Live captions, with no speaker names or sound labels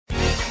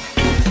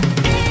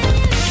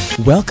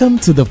Welcome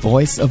to the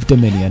Voice of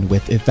Dominion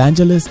with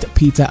Evangelist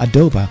Peter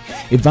Adoba.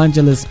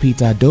 Evangelist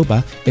Peter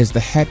Adoba is the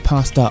head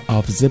pastor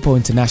of Zippo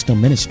International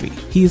Ministry.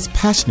 He is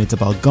passionate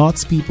about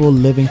God's people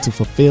living to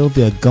fulfill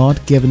their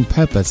God-given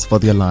purpose for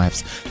their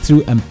lives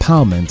through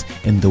empowerment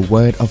in the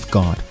Word of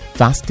God,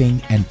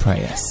 fasting and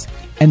prayers.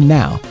 And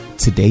now,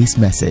 today's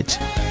message.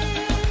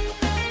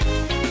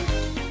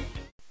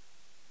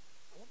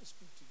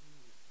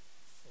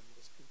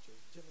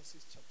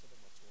 Genesis chapter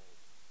number 12.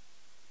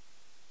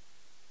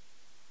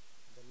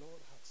 The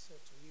Lord had said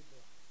to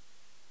Abraham,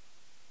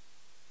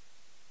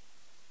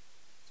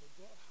 so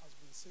God has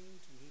been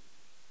saying to him,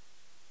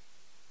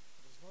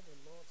 it is not the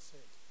Lord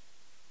said.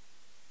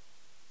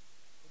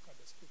 Look at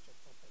the scripture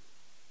properly.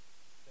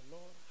 The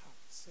Lord had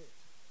said.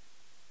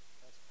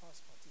 That's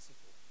past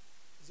participle.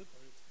 Is it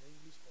correct? The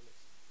English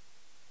scholars.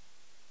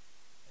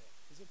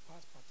 Is it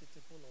past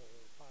participle or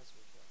past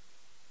which one?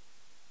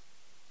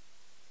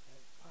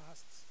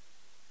 Past.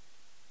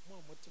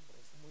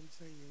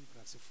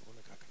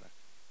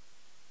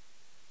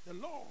 The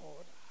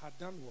Lord had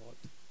done what?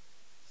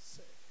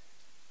 Said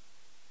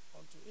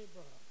unto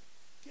Abraham,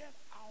 get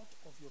out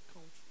of your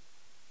country.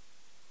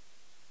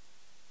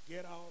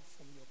 Get out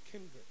from your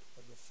kindred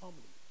or your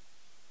family.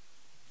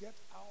 Get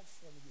out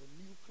from your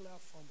nuclear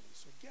family.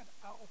 So get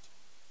out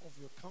of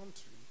your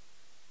country.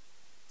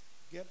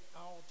 Get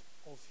out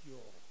of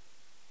your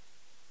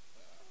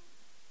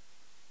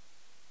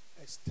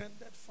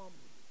extended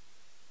family.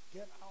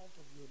 Get out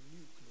of your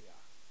nuclear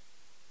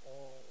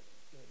or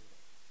the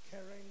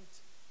current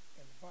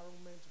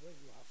environment where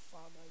you have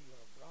father, you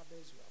have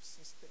brothers, you have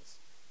sisters.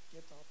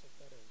 Get out of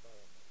that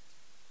environment.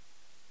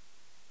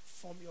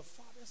 From your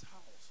father's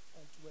house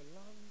unto a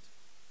land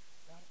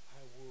that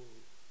I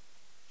will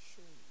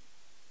show you.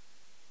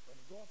 When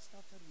God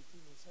started with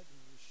him, he said he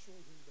will show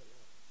him the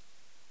land.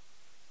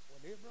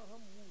 When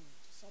Abraham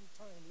moved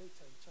sometime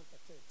later in chapter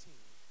 13,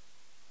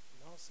 he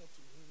now said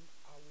to him,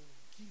 I will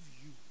give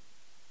you.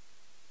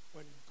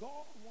 When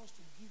God wants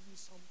to give you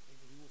something,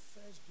 he will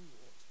first do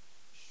what?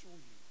 Show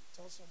you.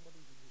 Tell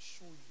somebody he will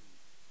show you.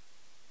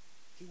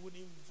 He will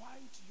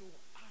invite your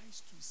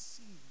eyes to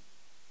see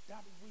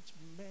that which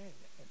men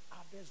and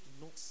others do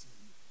not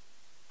see.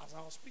 As I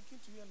was speaking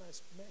to you and I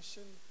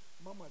mentioned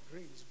Mama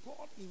Grace,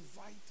 God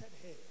invited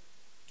her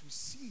to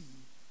see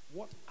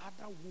what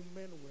other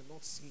women were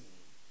not seeing.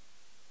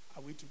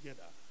 Are we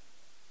together?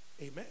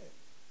 Amen.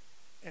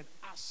 And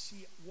as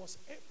she was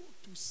able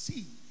to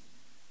see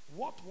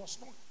what was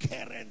not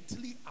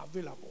currently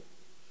available,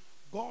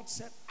 God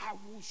said, I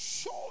will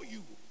show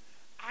you.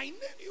 I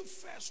need you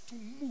first to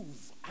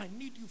move. I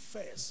need you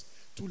first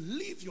to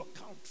leave your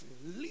country,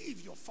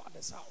 leave your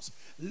father's house,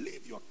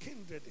 leave your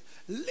kindred,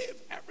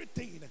 leave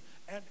everything.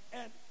 And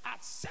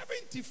at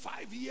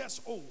 75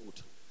 years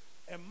old,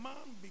 a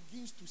man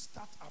begins to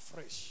start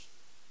afresh.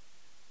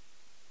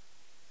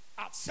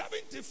 At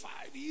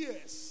 75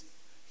 years,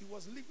 he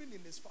was living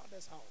in his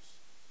father's house.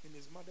 In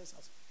his mother's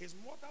house. His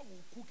mother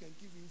will cook and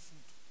give him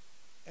food.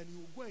 And he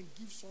will go and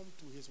give some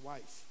to his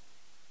wife.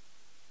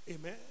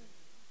 Amen.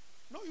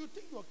 No, you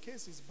think your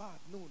case is bad.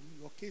 No,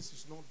 your case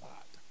is not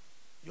bad.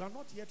 You are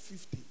not yet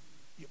 50.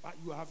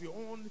 You have your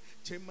own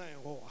chamber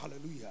and hall.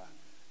 Hallelujah.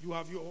 You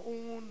have your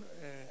own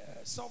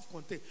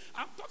self-contained.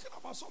 I'm talking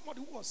about somebody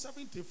who was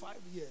 75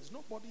 years.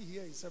 Nobody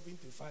here is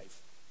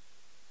 75.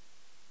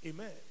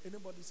 Amen.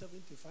 Anybody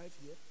 75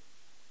 here?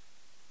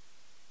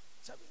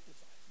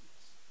 75.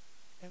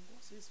 And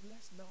God says,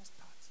 let's now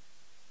start.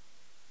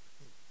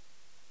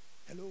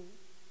 Hello?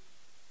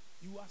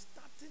 You are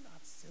starting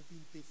at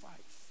 75.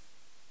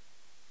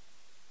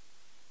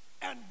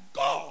 And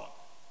God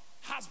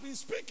has been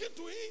speaking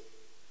to him.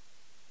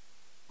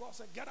 God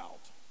said, get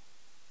out.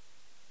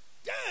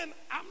 Then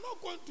I'm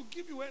not going to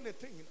give you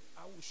anything.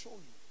 I will show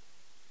you.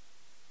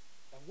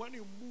 And when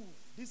you move,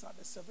 these are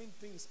the 7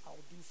 things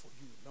I'll do for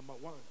you. Number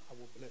 1, I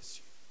will bless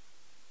you.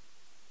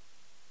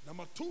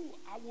 Number 2,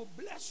 I will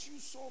bless you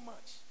so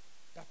much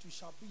that you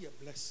shall be a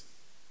blessing.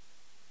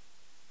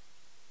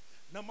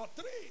 Number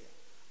 3,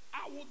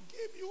 I will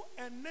give you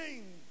a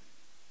name.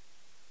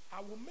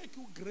 I will make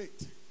you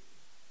great.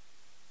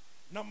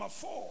 Number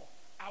 4,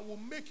 I will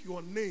make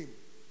your name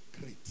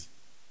great.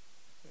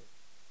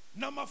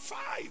 Number 5,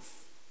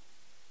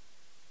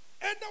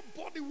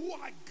 anybody who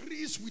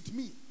agrees with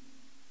me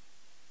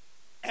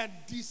and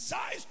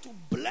decides to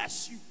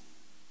bless you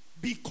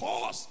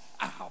because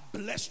I have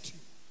blessed you,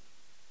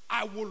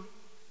 I will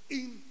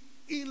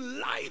in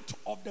light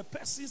of the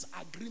person's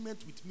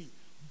agreement with me,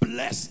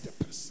 bless the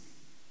person.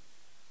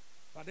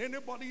 But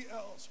anybody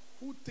else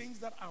who thinks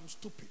that I'm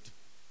stupid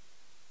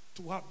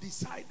to have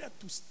decided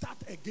to start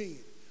again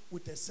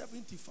with a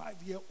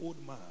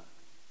 75-year-old man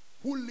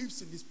who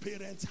lives in his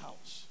parents'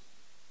 house,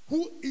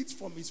 who eats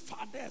from his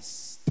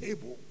father's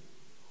table,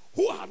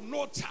 who had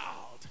no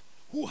child,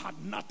 who had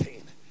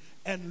nothing,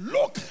 and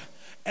look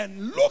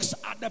and looks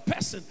at the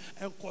person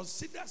and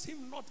considers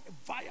him not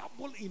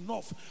viable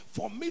enough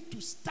for me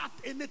to start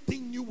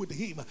anything new with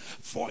him,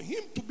 for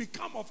him to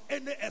become of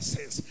any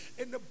essence,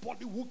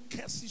 anybody who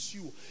curses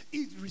you,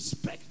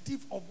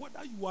 irrespective of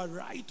whether you are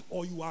right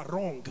or you are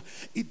wrong,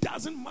 it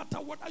doesn't matter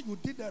whether you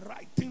did the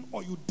right thing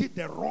or you did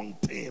the wrong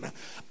thing,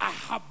 I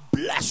have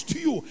blessed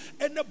you.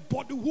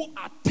 Anybody who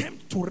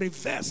attempts to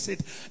reverse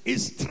it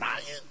is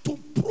trying to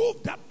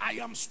prove that I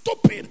am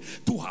stupid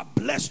to have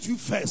blessed you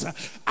first.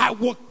 I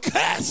will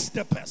curse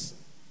the person.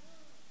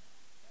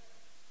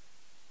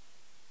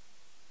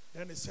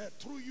 Then he said,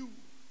 through you,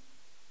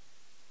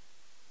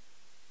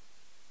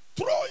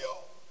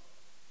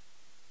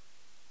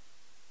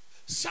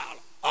 shall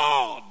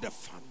all the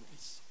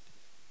families,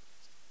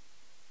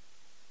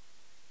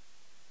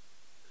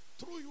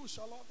 through you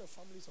shall all the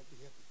families of the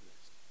earth be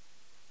blessed.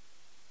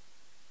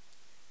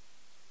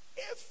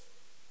 If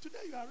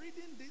today you are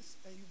reading this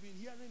and you've been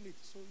hearing it,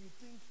 so you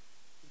think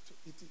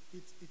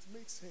it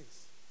makes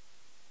sense.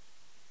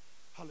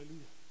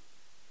 Hallelujah.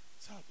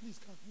 Sir, please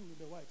come. You with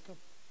the white, come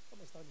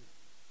and stand here.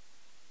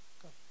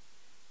 Come.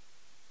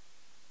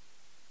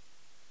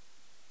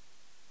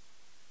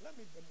 Let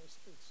me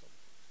demonstrate something.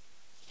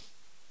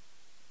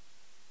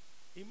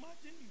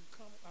 Imagine you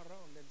come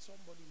around and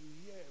somebody, you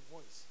hear a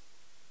voice.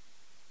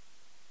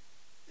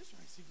 This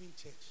one is even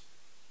church.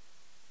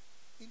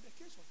 In the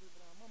case of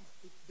Abraham, Mama,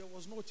 there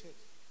was no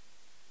church.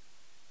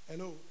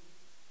 Hello?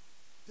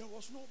 There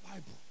was no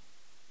Bible.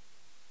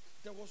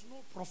 There was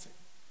no prophet.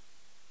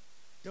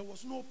 There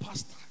was no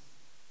pastor.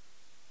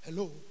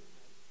 Hello?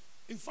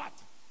 In fact,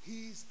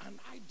 he is an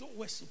idol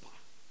worshiper.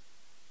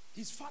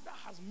 His father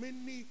has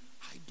many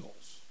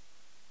idols.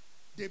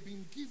 They've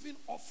been giving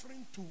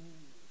offering to,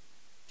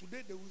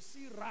 today they will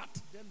see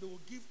rat, then they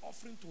will give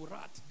offering to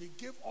rat. They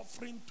gave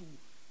offering to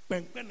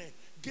Benkpene,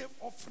 gave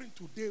offering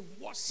to, they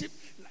worship,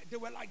 like they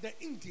were like the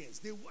Indians.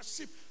 They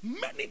worship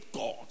many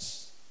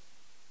gods.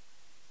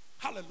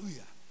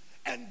 Hallelujah.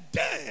 And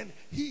then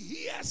he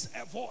hears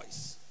a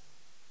voice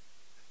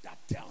that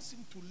tells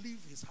him to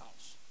leave his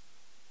house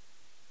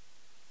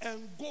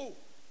and go.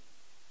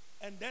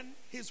 And then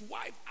his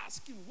wife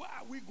asks him, where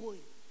are we going?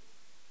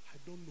 I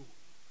don't know.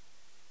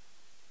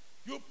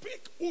 You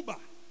pick Uber.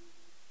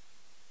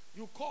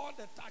 You call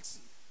the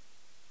taxi.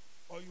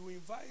 Or you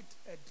invite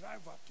a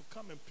driver to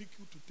come and pick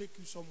you to take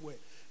you somewhere.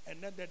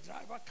 And then the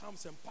driver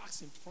comes and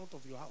parks in front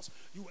of your house.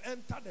 You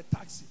enter the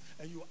taxi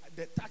and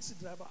the taxi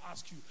driver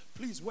asks you,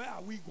 please, where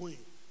are we going?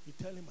 You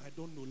tell him, I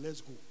don't know,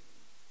 let's go.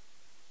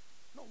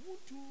 Now,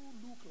 won't you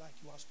look like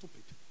you are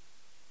stupid?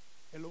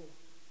 Hello?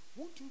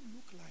 Won't you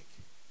look like,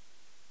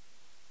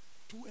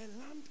 to a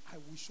land I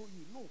will show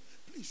you? No,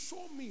 please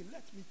show me,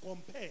 let me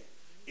compare.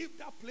 If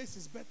that place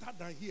is better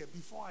than here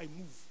before I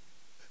move.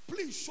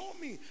 Please show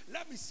me.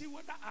 Let me see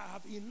whether I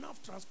have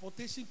enough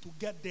transportation to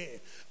get there.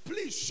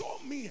 Please show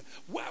me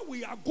where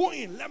we are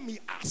going. Let me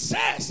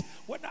assess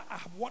whether I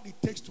have what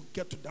it takes to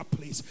get to that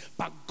place.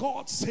 But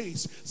God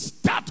says,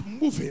 start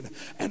moving.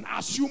 And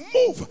as you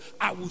move,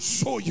 I will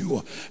show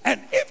you. And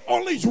if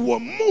only you will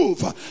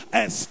move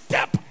and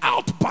step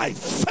out by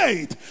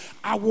faith,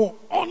 I will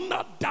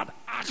honor that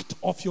act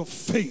of your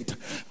faith.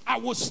 I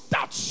will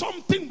start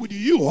something with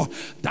you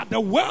that the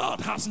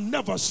world has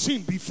never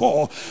seen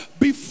before.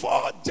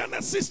 Before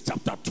Genesis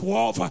chapter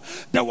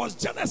 12, there was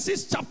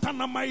Genesis chapter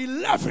number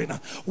 11,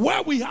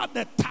 where we had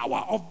the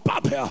Tower of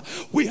Babel.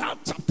 We had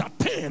chapter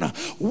 10,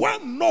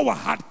 when Noah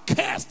had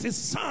cursed his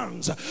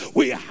sons.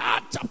 We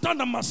had chapter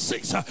number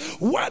 6,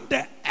 when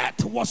the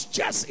earth was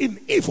just in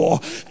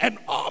evil and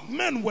all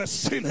men were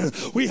sinning.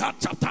 We had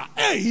chapter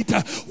 8,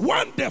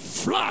 when the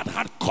flood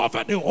had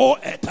covered the whole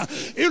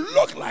earth. It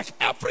looked like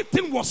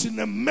everything was in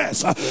a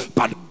mess,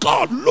 but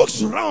God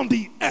looks around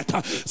the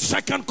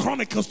earth. 2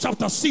 Chronicles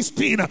chapter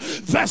 16,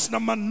 verse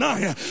number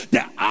 9.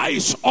 The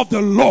eyes of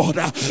the Lord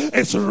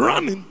is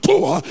running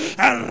to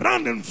and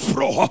running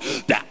fro.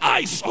 The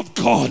eyes of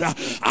God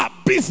are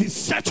busy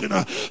searching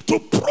to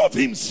prove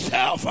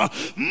himself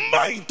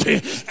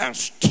mighty and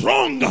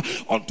strong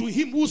unto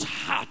him whose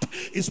heart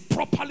is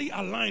properly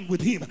aligned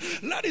with him.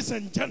 Ladies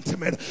and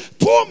gentlemen,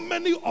 too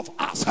many of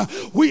us,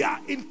 we are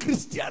in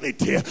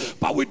Christianity,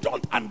 but we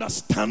don't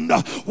understand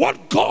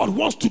what God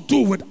wants to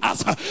do with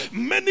us.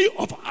 Many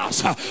of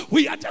us,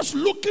 we are just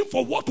looking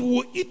for what we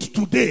will eat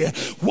today,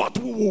 what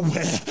we will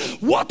wear,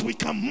 what we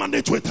can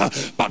manage with.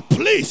 But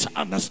please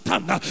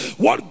understand,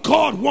 what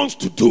God wants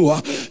to do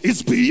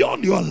is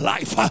beyond your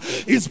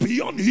life, is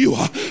beyond you.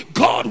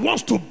 God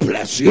wants to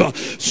bless you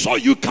so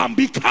you can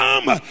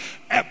become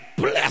a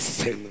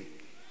blessing.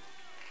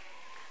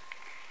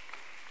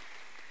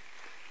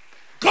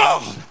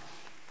 God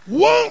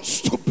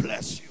wants to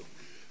bless you.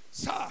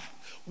 Sir,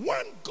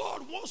 when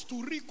God wants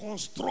to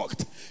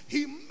reconstruct,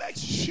 he makes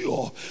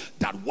sure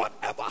that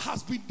whatever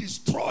has been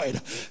destroyed,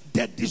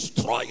 the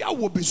destroyer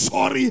will be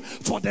sorry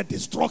for the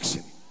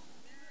destruction.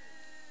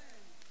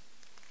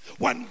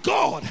 When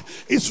God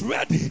is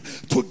ready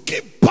to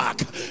give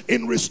back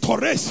in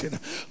restoration,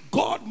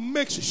 God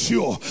makes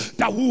sure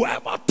that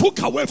whoever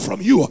took away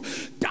from you,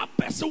 that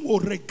person will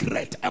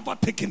regret ever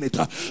taking it,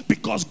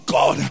 because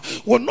God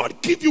will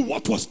not give you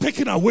what was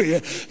taken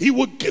away. He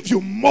will give you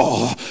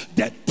more.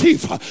 The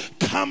thief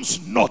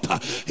comes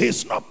not. He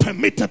is not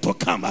permitted to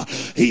come.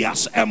 He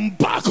has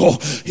embargo.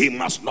 He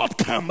must not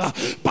come.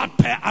 But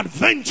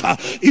peradventure,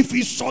 if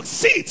he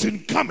succeeds in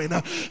coming,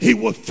 he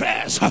will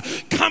first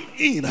come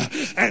in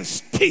and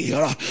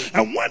steal.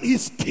 And when he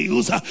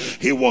steals,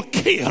 he will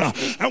kill.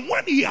 And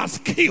when he has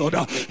killed,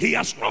 he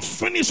has not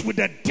finished with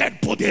the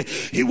dead body.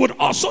 He would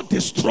also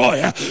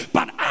destroy.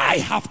 But I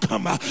have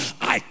come.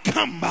 I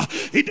come.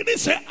 He didn't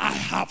say I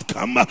have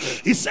come.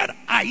 He said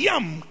I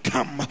am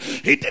come.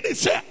 He didn't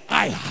say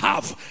I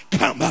have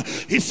come.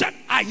 He said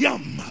I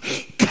am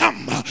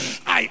come.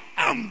 I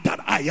am that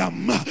I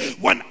am.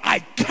 When I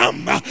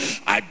come,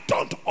 I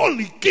don't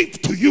only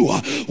give to you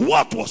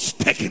what was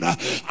taken,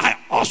 I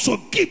also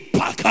give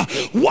back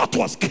what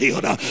was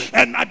killed.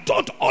 And I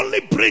don't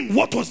only bring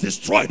what was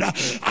destroyed,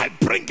 I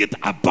bring it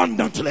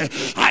abundantly.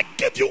 I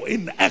give you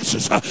in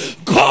excess.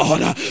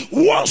 God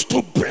wants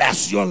to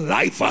bless your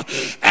life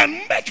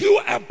and make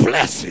you a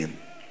blessing.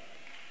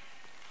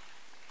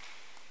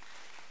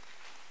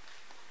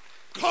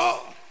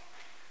 God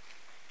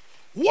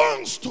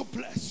wants to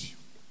bless you.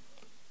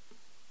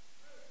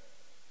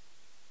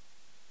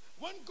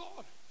 When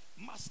God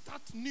must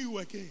start new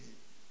again,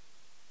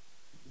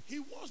 he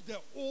wants the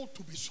old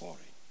to be sorry.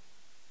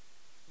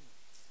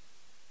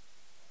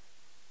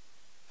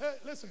 Hey,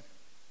 listen.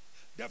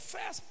 The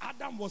first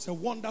Adam was a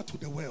wonder to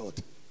the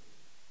world.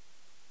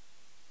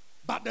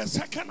 But the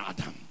second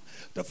Adam,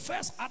 the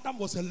first Adam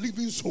was a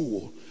living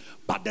soul.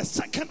 But the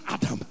second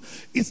Adam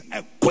is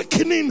a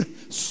quickening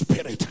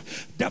spirit.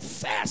 The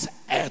first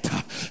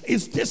earth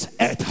is this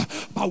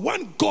earth. But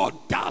when God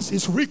does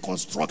his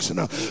reconstruction,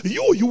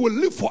 you will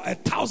live for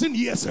 1,000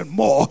 years and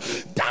more.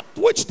 That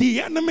which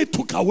the enemy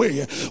took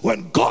away,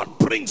 when God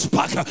brings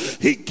back,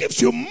 he gives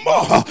you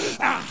more.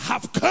 I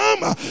have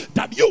come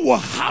that you will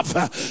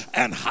have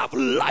and have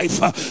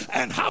life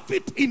and have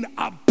it in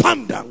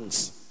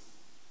abundance.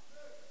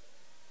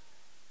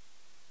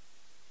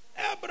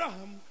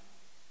 Abraham,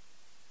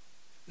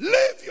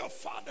 leave your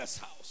father's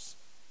house.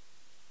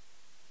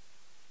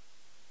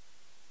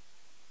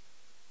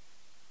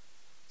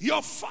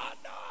 Your father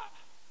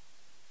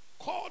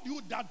called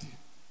you daddy.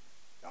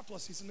 That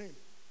was his name.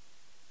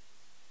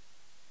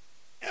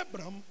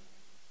 Abraham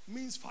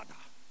means father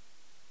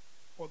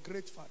or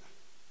great father.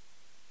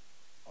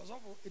 Also,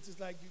 it is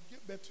like you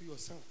give birth to your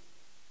son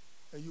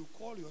and you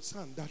call your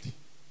son daddy.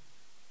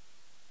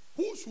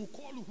 Who should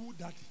call who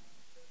daddy?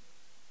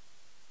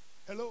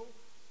 Hello?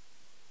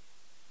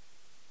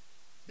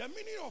 The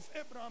meaning of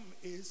Abraham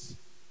is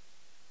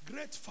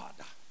great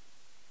father.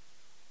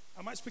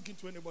 Am I speaking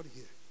to anybody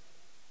here?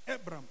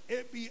 Abraham,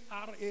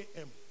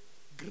 A-B-R-A-M,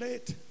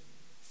 great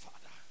father.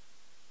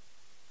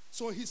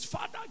 So his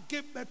father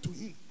gave birth to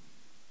him.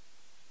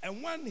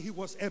 And when he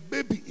was a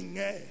baby in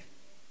air,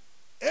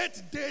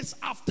 8 days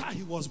after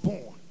he was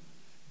born,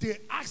 they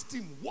asked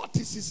him, what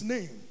is his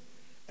name?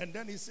 And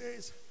then he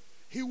says,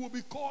 he will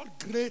be called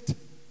great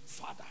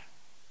father.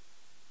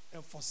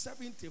 And for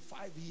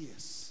 75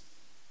 years,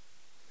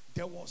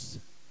 there was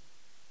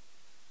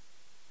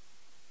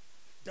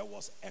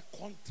a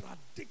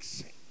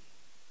contradiction.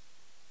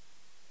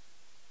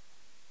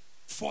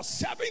 For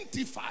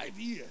 75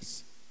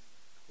 years,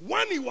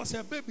 when he was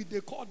a baby,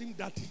 they called him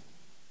daddy.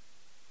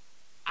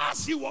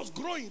 As he was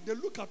growing, they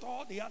look at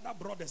all the other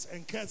brothers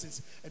and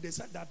cousins, and they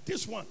said that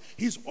this one,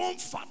 his own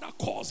father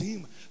calls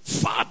him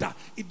father.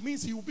 It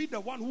means he will be the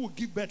one who will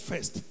give birth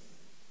first.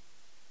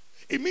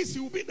 It means he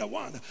will be the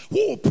one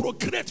who will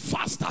procreate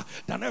faster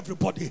than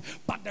everybody.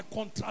 But the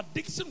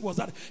contradiction was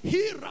that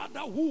he rather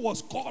who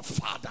was called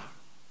father,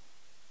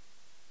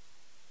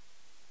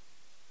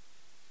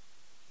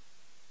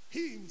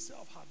 he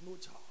himself had no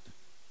child.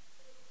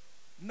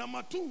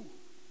 Number two,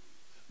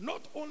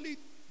 not only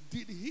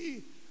did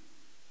he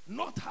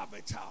not have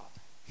a child,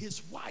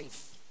 his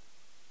wife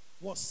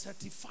was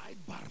certified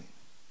barren.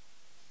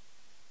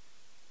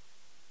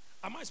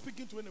 Am I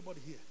speaking to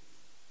anybody here?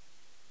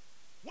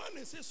 When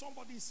they say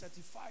somebody is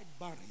certified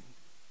barren,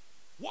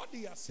 what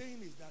they are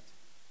saying is that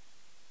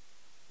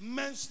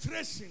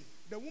menstruation,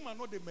 the woman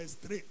know they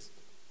menstruate.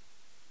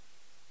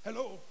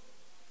 Hello?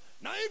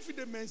 Now if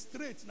they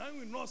menstruate, now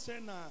we not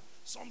saying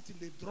something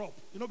they drop.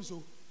 You know,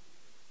 so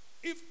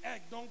if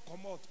egg don't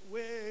come out,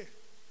 where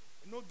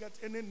you don't get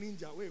any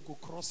ninja where you go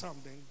cross them,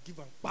 then give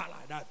a bar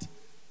like that.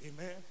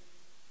 Amen.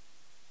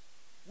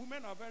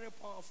 Women are very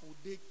powerful.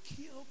 They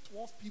kill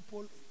 12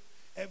 people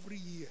every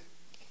year.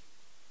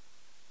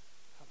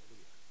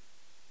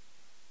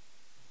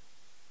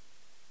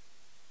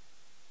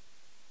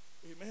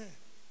 Amen.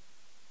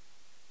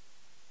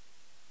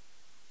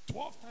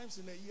 12 times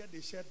in a year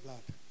they shed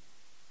blood.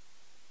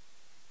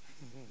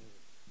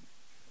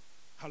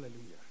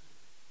 Hallelujah.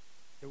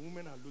 The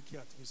women are looking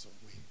at me some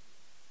way.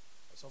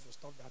 Also, for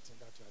stop that thing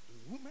that you are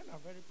doing. Women are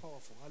very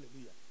powerful.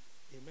 Hallelujah.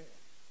 Amen.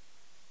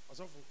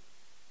 Also,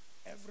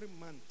 for every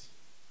month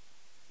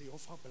they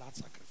offer blood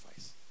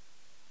sacrifice.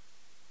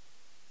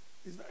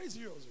 It's very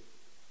serious.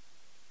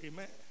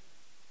 Amen.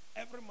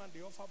 Every man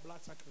they offer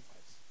blood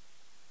sacrifice.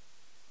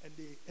 And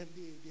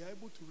they are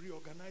able to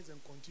reorganize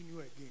and continue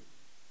again.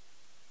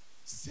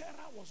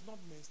 Sarah was not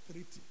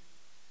menstruating.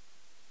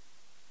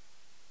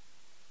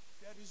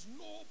 There is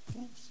no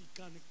proof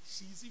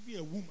she's even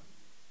a woman.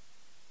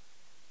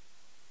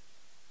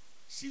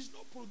 She's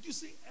not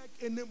producing egg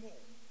anymore.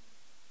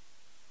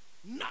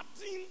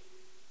 Nothing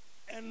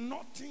and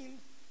nothing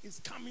is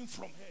coming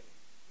from her.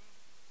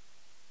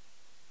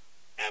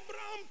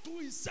 Abraham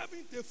too is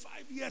 75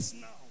 years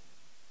now.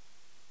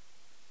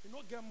 He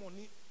don't get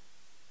money.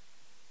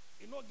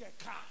 He don't get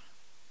car.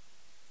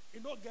 He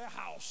don't get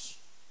house.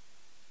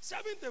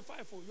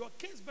 75 for your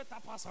kids better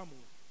pass him.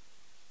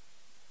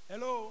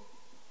 Hello?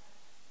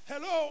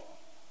 Hello?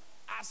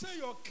 I say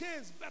your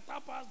kids better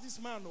pass this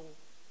man. Oh.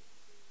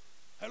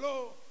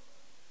 Hello?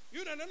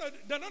 You know,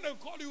 they don't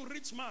call you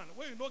rich man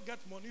when you don't get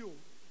money. Oh.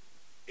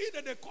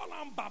 Either they call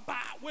him Baba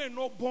when you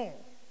not born.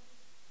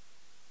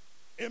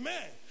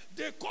 Amen.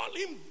 They call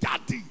him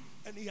daddy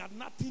and he had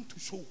nothing to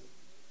show.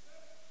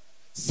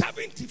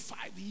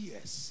 75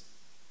 years.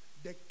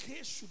 The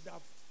case should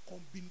have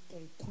been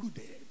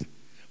concluded.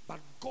 But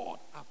God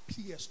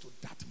appears to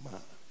that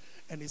man.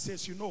 And he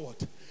says, you know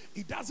what?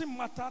 It doesn't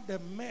matter the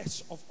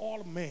mess of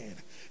all men.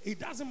 It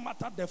doesn't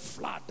matter the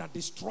flood that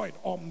destroyed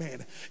all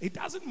men. It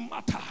doesn't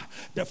matter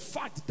the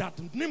fact that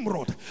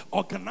Nimrod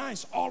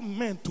organized all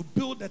men to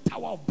build the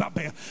Tower of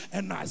Babel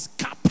and I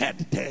scattered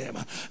them.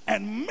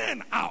 And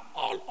men are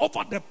all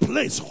over the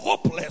place,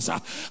 hopeless.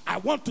 I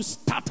want to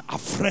start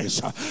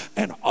afresh.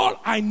 And all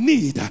I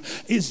need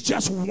is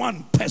just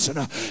one person.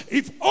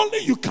 If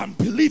only you can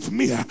believe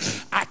me,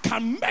 I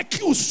can make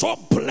you so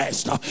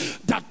blessed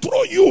that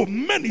through you,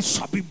 many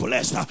shall be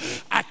blessed.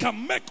 I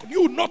can make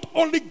you not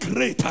only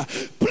great.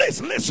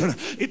 Please listen.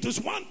 It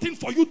is one thing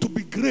for you to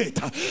be great,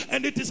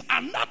 and it is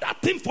another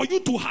thing for you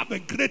to have a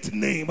great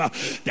name.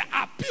 There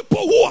are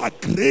people who are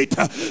great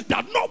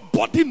that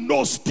nobody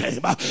knows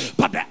them,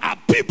 but there are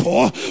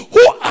people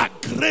who are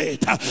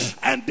great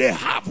and they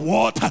have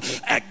what?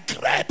 A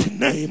great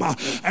name.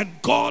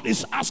 And God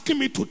is asking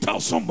me to tell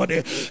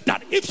somebody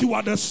that if you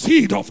are the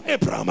seed of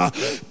Abraham,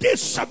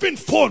 this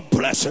sevenfold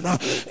blessing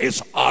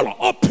is all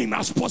open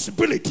as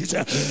possibilities,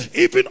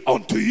 even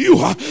unto you,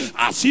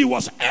 as he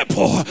was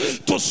able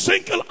to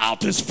single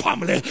out his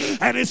family.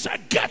 And he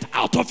said, get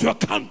out of your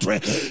country,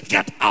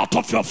 get out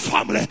of your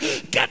family,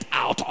 get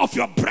out of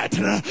your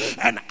brethren,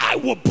 and I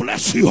will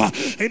bless you.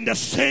 In the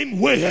same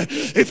way,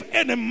 if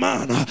any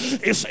man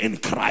is in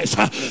Christ,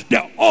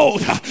 the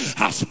old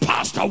has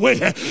passed away.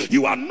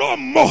 You are no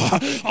more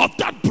of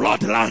that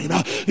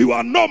bloodline. You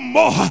are no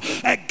more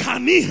a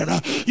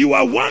Ghanaian. You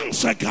were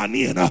once a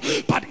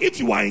Ghanaian, but if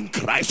you are in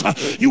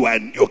Christ, you are a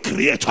new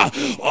creator.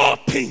 All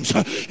things,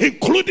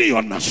 including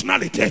your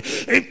nationality,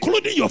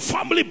 including your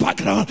family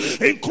background,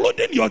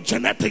 including your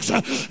genetics,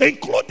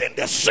 including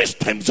the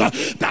systems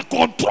that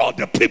control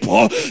the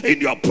people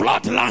in your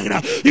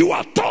bloodline, you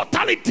are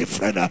totally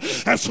different.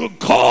 And so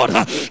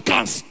God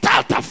can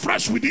start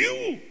afresh with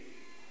you.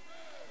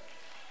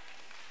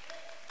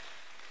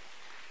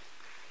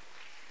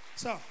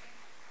 Sir,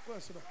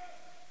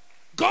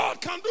 God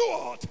can do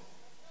what?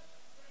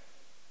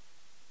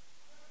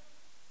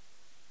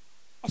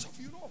 As of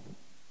you know,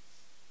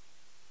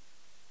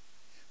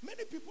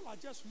 many people are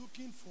just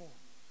looking for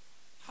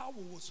how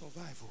we will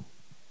survive.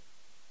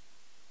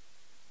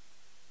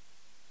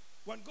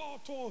 When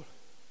God told,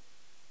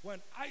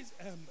 when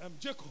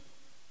Jacob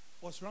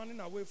was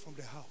running away from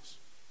the house,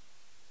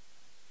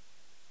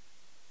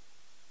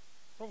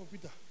 Prophet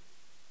Peter,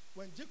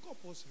 when Jacob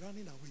was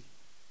running away,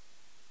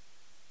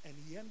 and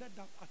he ended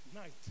up at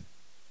night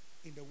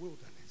in the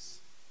wilderness,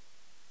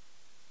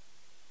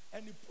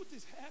 and he put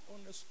his head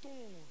on a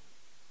stone,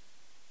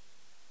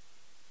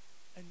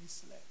 and he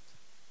slept,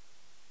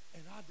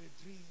 and had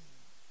a dream,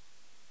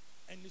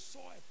 and he saw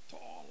a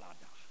tall ladder.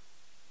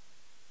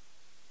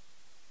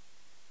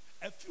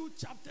 A few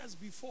chapters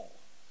before,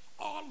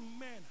 all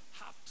men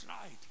have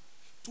tried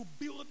to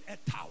build a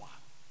tower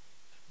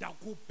that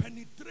could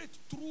penetrate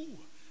through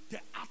the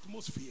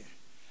atmosphere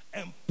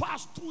and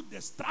pass through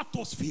the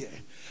stratosphere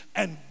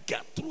and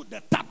get through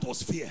the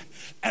stratosphere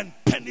and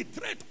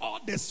penetrate all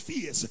the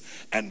spheres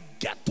and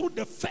get through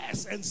the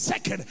first and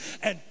second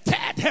and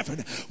third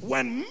heaven.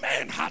 When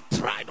men had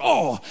tried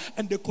all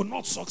and they could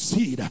not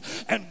succeed,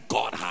 and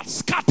God had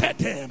scattered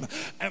them,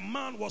 a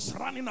man was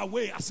running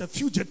away as a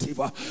fugitive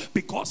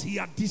because he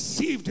had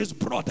deceived his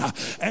brother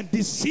and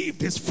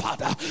deceived his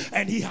father,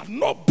 and he had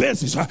no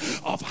basis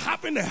of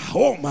having a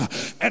home.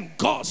 And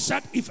God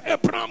said, if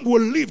Abraham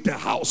will leave the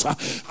house,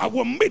 I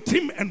will meet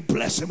him and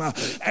bless him.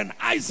 And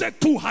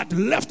Isaac too had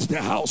left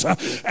the house,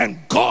 and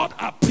God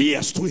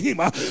appears to him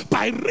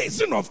by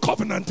reason of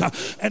covenant.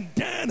 And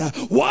then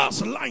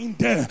whilst lying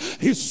there,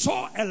 he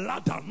saw a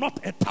ladder, not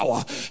a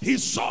tower. He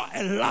saw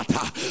a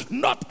ladder,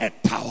 not a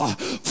tower,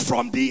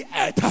 from the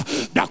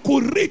earth that could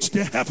to reach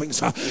the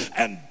heavens.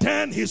 And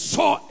then he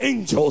saw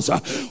angels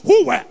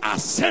who were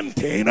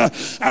ascending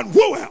and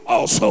who were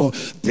also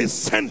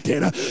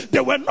descending.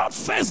 They were not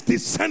first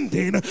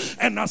descending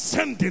and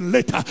ascending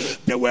later.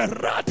 They were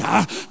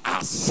rather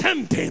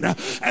ascending,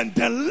 and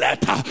then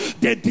later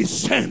they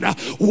descend.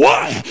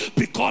 Why?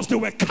 Because they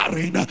were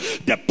carrying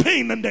the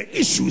pain and the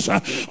issues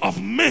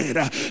of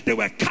men. They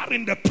were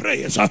carrying the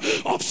prayers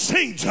of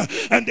saints,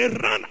 and they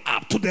ran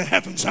up to the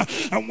heavens.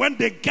 And when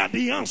they get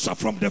the answer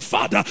from the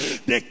Father,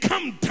 they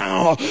come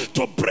down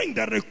to bring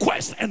the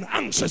request and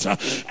answers.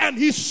 And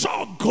he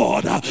saw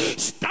God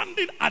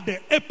standing at the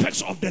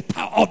apex of the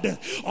tower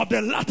of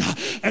the ladder,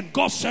 and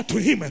God said to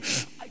him,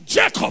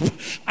 Jacob,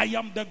 I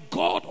am the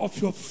God of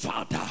your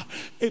father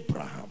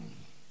Abraham.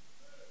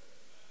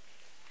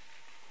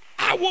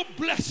 I will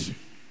bless you.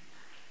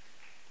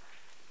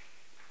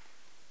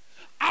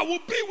 I will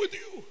be with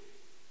you.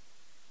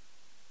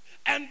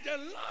 And the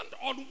land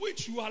on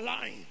which you are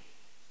lying,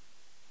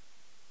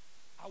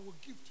 I will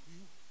give to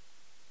you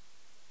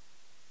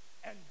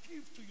and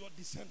give to your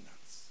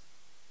descendants.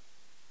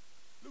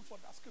 Look for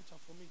that scripture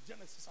for me.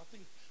 Genesis, I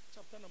think,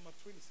 chapter number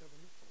 27.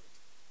 Look for it.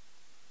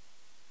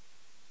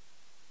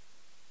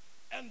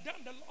 And then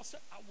the Lord said,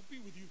 I will be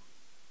with you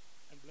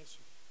and bless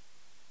you.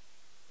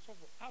 So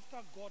after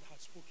God had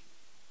spoken,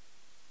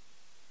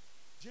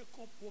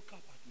 Jacob woke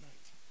up at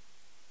night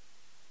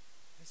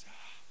and said,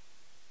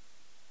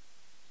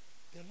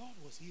 the Lord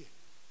was here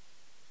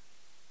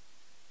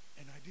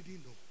and I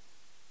didn't know.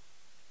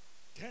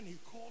 Then he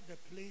called the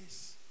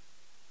place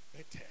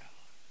Bethel,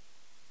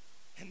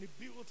 and he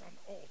built an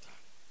altar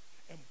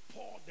and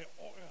poured the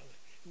oil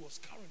he was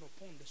carrying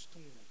upon the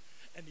stone,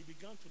 and he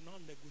began to now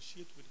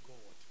negotiate with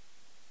God.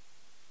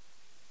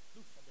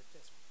 Look for the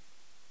test.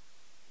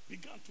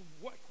 Began to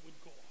work with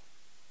God.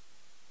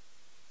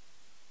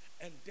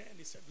 And then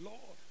he said,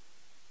 Lord,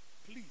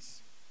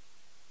 please,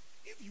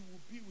 if you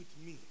will be with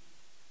me,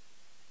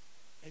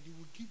 and you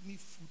will give me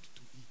food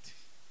to eat,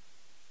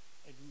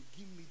 and you will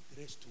give me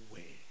dress to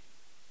wear,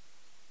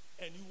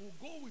 and you will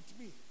go with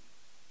me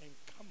and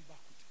come back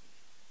with me,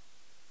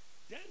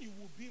 then you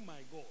will be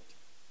my God,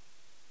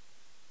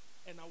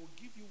 and I will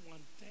give you 1/10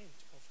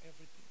 of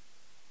everything.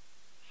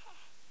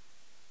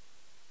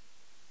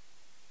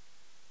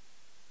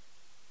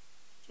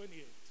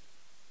 28.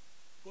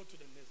 Go to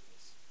the next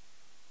verse.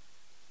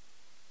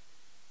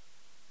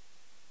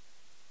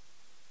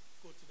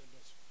 Go to the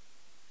next one.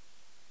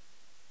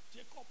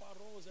 Jacob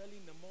arose early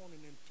in the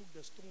morning and took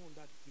the stone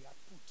that he had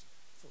put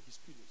for his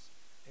pillows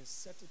and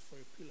set it for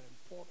a pillar and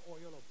poured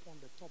oil upon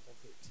the top of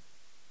it.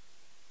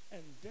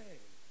 And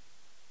then,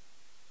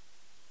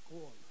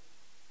 go on,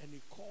 and he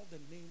called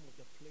the name of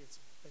the place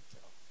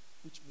Bethel,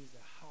 which means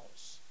the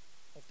house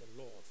of the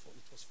Lord, for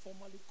it was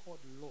formerly called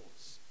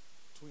Luz.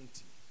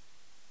 20,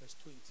 verse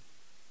 20.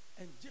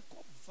 And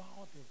Jacob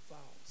vowed a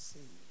vow,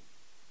 saying,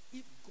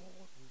 if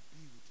God will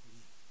be with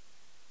me,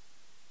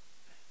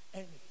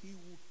 and he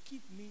will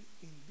keep me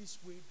in this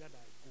way that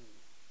I go,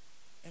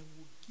 and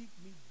will give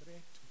me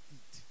bread to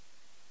eat,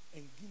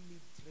 and give me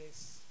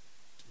dress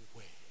to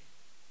wear.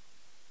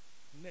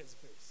 Next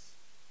verse.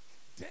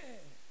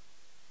 There,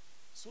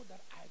 so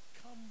that I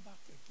come back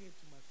again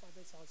to my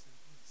father's house in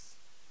peace,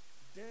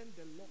 then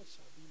the Lord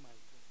shall be my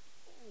God.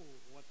 Oh,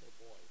 what a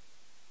boy.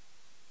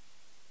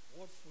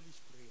 What foolish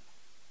prayer.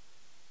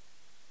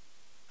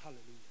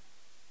 Hallelujah.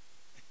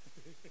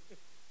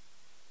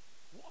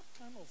 What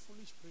kind of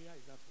foolish prayer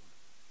is that one?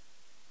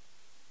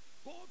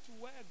 Go to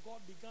where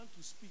God began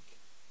to speak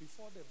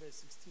before the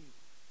verse 16.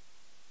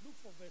 Look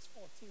for verse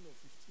 14 or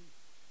 15.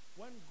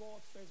 When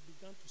God first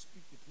began to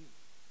speak with him,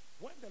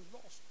 when the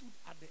Lord stood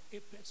at the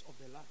apex of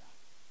the ladder,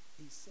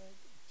 he said,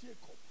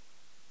 Jacob,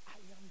 I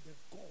am the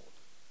God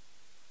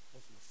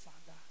of your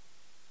father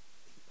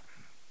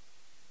Abraham.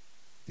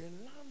 The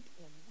land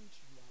on which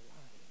you are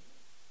lying.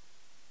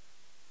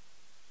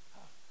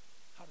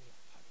 Hurry up.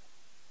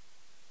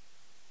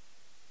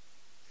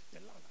 The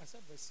land, I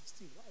said verse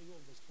 16. Why are you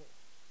on verse 12?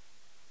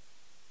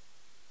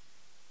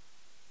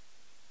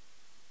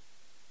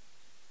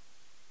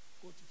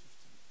 Go to 15.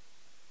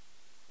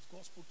 Because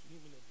God spoke to him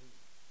in a dream.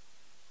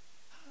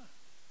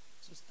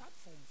 So start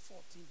from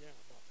 14 there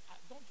about.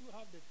 Don't you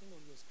have the thing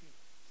on your screen?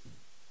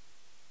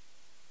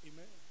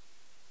 Amen.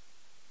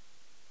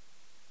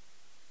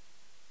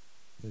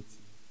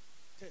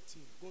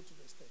 13. Go to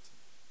verse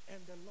 13.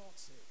 And the Lord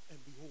said,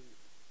 and behold,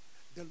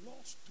 the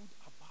Lord stood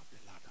above the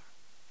ladder,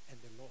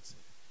 and the Lord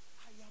said,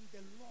 I am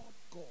the Lord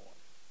God.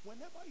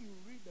 Whenever you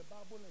read the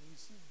Bible and you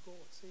see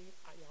God saying,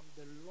 I am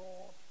the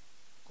Lord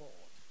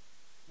God,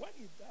 when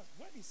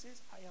he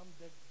says, I am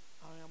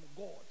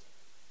God,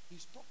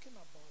 he's talking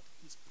about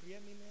his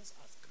preeminence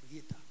as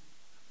creator.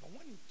 But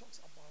when he talks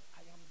about,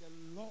 I am the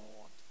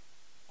Lord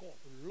God,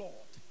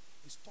 Lord,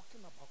 he's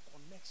talking about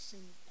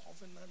connection,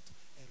 covenant,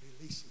 and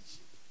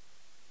relationship.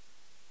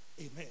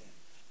 Amen.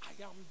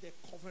 I am the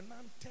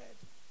covenanted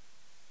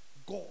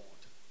God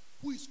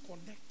who is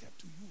connected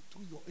to you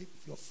through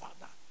your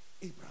father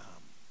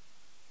Abraham.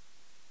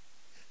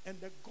 And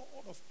the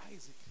God of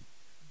Isaac,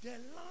 the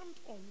land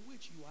on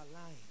which you are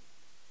lying,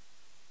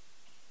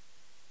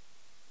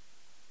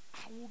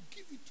 will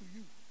give it to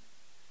you.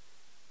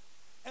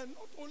 And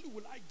not only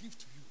will I give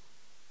to you,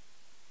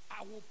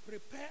 I will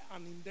prepare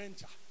an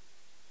indenture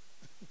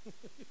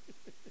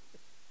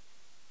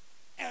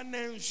and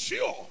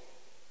ensure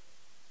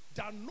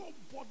that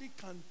nobody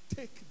can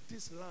take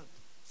this land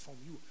from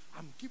you.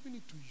 I'm giving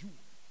it to you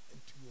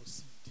and to your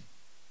seed.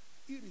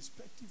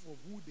 Irrespective of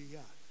who they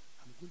are,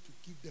 I'm going to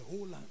give the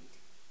whole land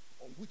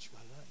on which you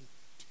are lying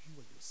to you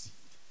and your seed.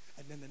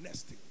 And then the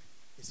next thing,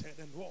 he said,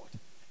 and what?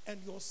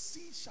 And your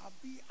seed shall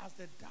be as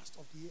the dust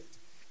of the earth,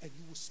 and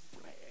you will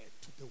spread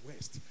to the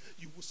west.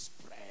 You will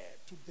spread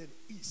to the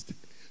east.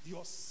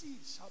 Your seed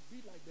shall be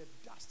like the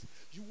dust.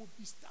 You will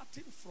be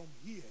starting from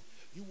here.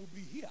 You will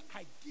be here.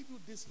 I give you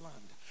this land,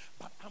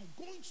 but I'm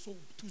going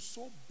to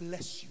so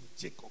bless you,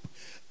 Jacob,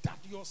 that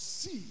your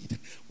seed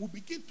will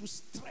begin to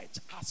stretch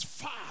as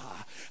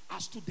far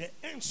as to the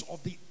ends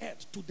of the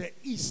earth, to the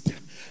east.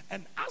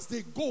 And as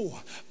they go,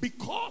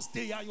 because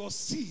they are your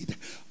seed,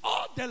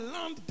 all the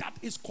land that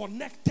is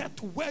connected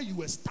to where you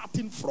were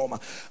starting from,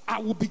 I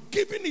will be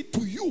giving it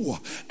to you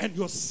and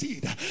your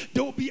seed.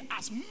 There will be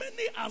as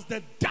many as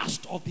the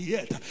dust of the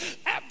earth.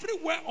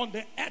 Everywhere on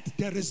the earth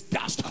there is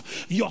dust.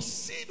 Your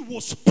seed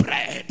will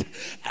spread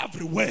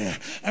everywhere,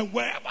 and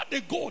wherever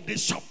they go, they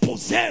shall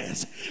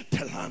possess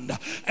the land.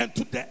 And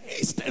to the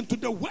east and to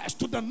the west,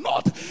 to the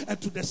north and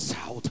to the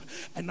south.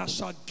 And I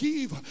shall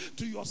give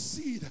to your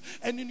seed,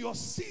 and in your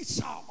seed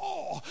shall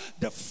all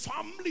the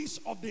families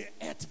of the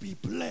earth be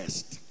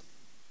blessed.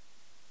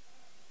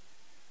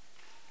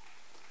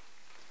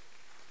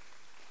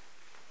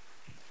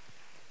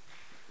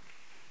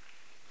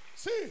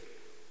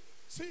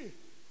 See,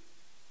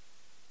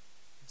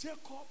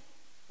 Jacob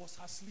was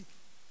asleep,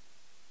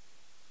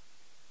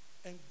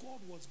 and God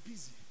was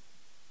busy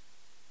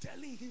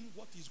telling him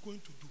what he's going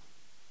to do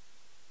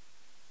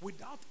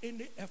without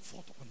any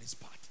effort on his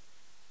part.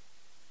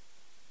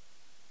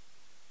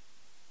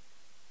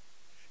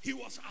 He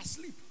was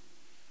asleep,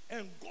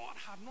 and God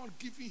had not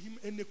given him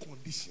any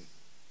condition.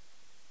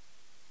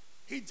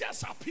 He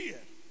just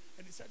appeared,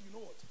 and he said, you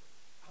know what?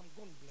 I'm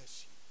going to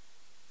bless you.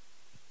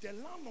 The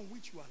land on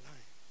which you are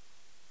lying,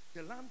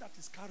 the land that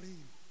is carrying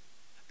you,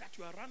 that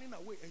you are running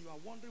away and you are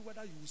wondering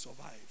whether you will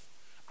survive,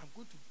 I'm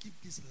going to give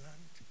this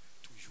land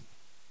to you.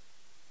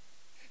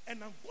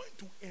 And I'm going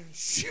to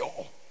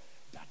ensure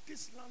that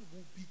this land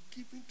will be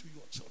given to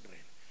your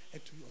children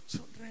and to your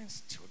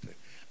children's children.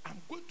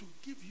 I'm going to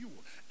give you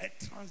a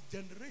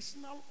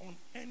transgenerational,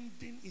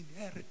 unending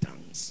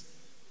inheritance.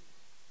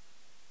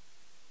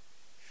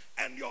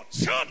 And your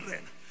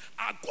children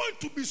are going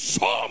to be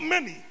so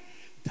many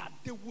that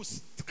they will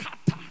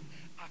scatter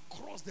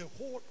across the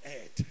whole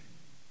earth.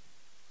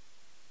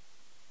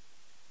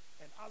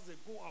 And as they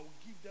go, I will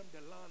give them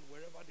the land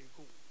wherever they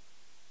go.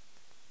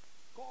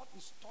 God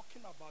is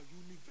talking about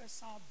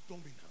universal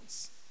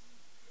dominance.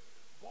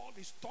 God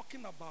is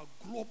talking about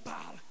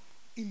global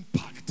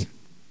impact.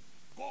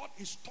 God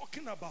is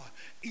talking about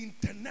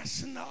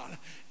international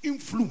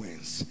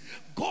influence.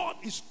 God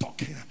is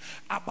talking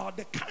about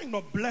the kind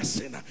of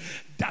blessing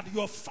that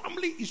your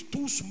family is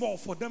too small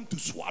for them to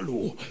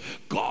swallow.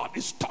 God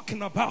is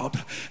talking about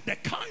the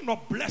kind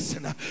of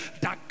blessing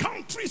that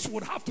countries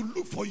would have to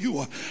look for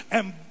you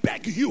and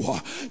beg you.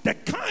 The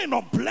kind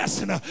of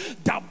blessing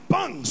that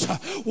banks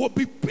will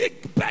be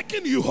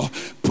begging you,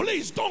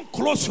 please don't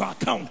close your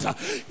account.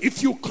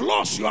 If you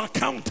close your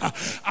account,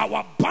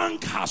 our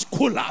bank has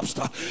collapsed.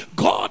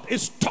 God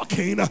is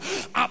talking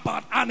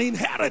about an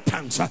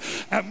inheritance,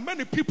 and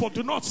many people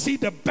do not see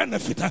the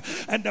benefit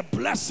and the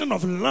blessing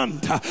of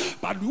land.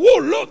 But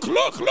look.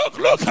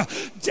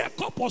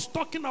 Jacob was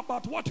talking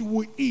about what he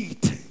will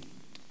eat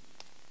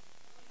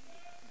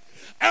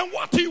and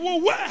what he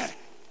will wear.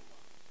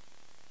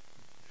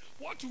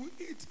 What you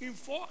eat in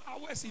 4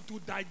 hours, it will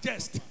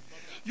digest.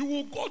 You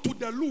will go to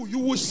the loo, you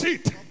will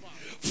sit.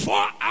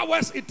 4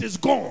 hours, it is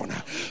gone.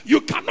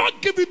 You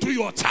cannot give it to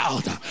your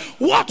child.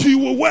 What you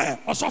will wear,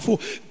 also,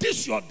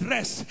 this your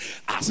dress,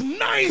 as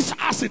nice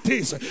as it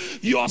is,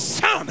 your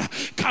son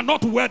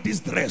cannot wear this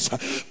dress.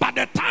 By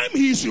the time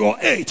he is your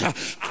age,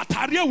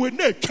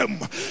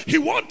 he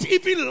won't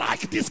even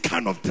like this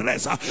kind of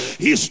dress.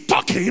 He's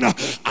talking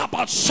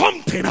about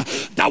something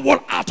that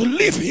will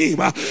outlive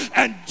him.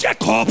 And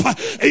Jacob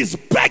is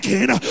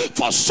begging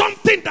for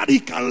something that he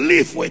can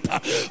live with.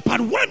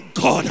 But when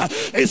God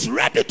is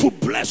ready to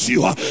bless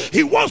you,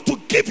 he wants to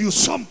give you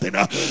something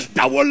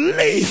that will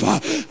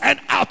live and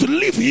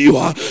outlive you.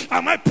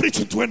 Am I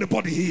preaching to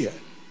anybody here?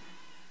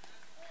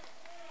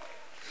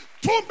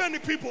 Too many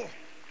people.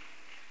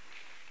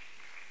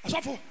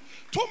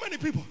 Too many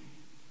people.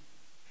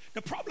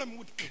 The problem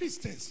with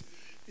Christians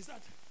is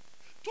that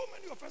too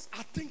many of us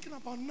are thinking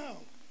about now.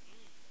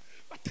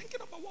 We're thinking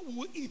about what we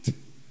will eat,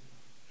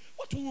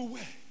 what we will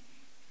wear,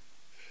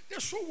 the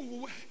shoe we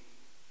will wear.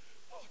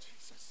 Oh,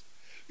 Jesus.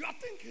 You are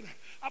thinking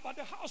about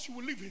the house you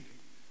will live in.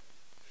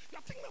 You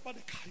are thinking about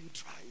the car you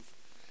drive.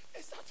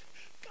 Is that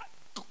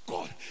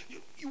God?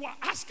 You are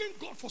asking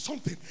God for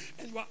something,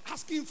 and you are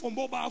asking for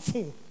mobile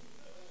phone.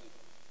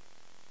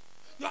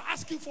 You are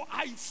asking for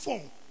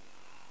iPhone.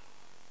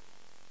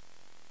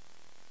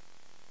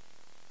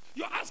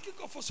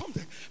 God for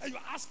something, and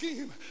you're asking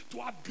him to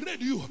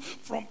upgrade you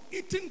from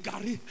eating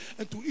gari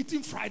and to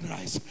eating fried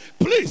rice.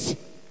 Please,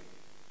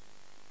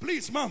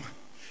 ma'am,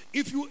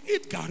 if you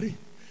eat gari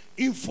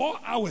in 4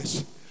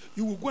 hours,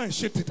 you will go and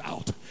shit it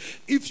out.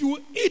 If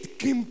you eat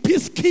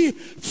Kimpiski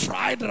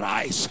fried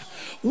rice,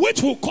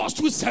 which will cost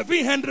you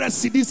 700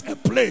 cedis a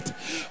plate,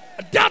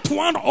 that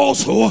one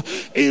also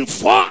in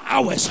 4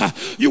 hours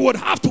you would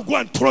have to go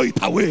and throw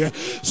it away.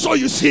 So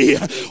you see,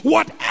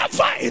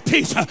 whatever it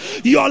is,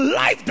 your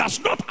life does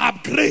not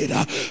upgrade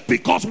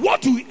because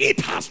what you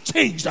eat has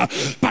changed.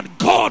 But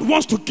God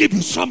wants to give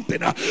you something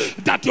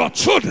that your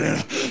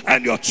children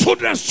and your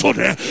children's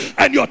children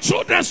and your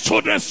children's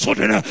children's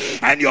children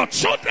and your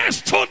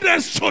children's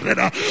children's children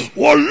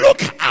will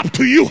look up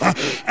to you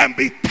and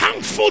be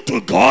thankful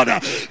to God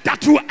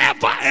that you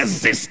ever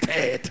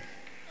existed.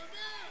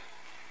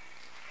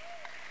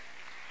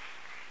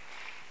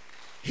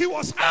 He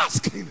was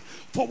asking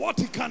for what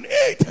he can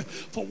eat,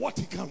 for what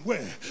he can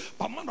wear.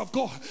 But man of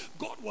God,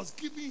 God was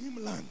giving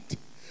him land.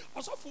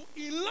 Also for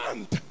in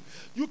land,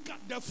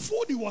 the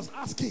food he was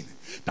asking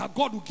that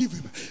God will give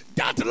him,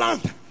 that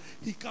land,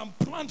 he can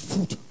plant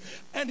food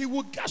and he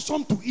will get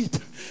some to eat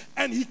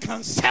and he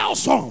can sell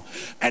some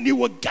and he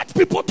will get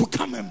people to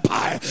come and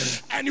buy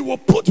and he will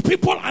put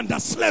people under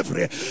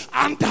slavery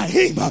under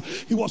him.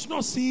 He was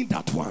not seeing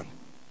that one.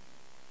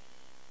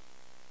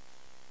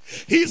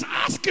 He's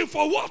asking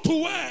for what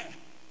to wear.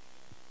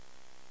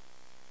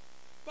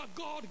 But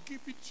God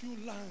give it you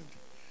land.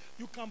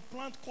 You can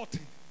plant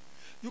cotton.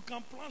 You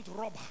can plant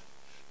rubber.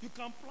 You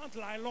can plant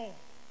nylon.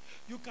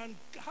 You can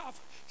have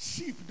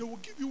sheep. They will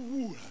give you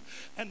wool.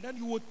 And then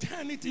you will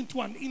turn it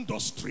into an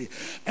industry.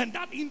 And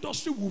that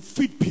industry will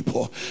feed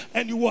people.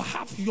 And you will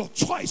have your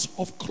choice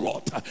of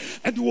cloth.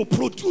 And you will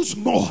produce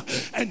more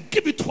and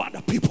give it to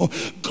other people.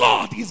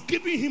 God is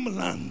giving him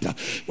land.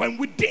 When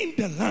within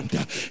the land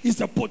is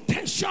the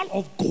potential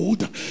of gold,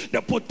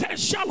 the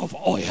potential of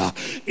oil.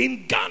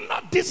 In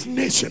Ghana, this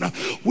nation,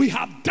 we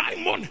have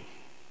diamond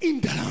in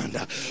the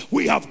land.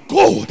 We have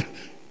gold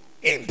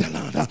in the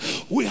land.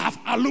 We have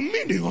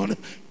aluminium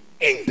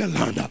in the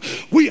land.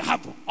 We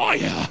have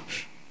oil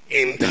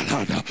in the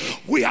land.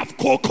 We have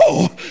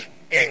cocoa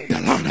in the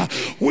land.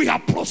 We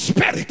have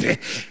prosperity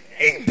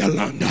in the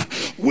land.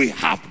 We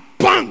have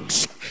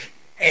banks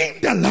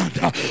in the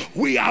land.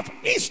 We have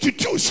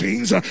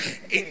institutions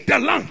in the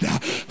land.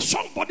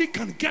 Somebody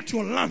can get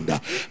your land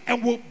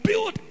and will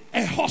build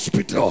a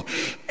hospital.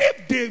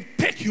 If they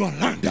take your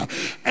land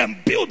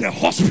and build a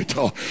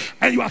hospital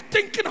and you are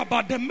thinking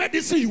about the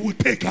medicine you will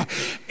take,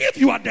 if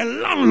you are the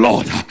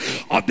landlord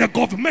of the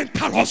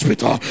governmental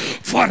hospital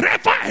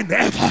forever and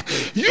ever,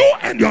 you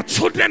and your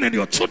children and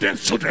your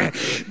children's children,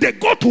 they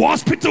go to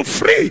hospital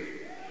free.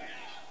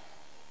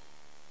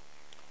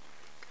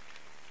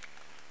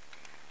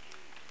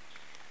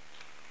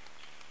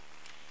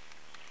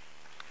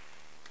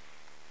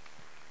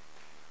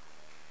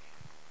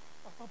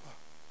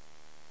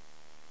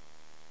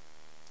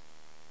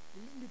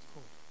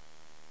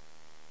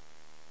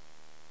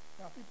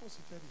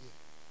 Seated here,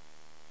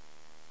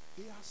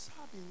 they are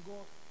serving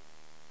God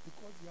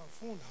because their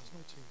phone has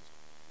not changed.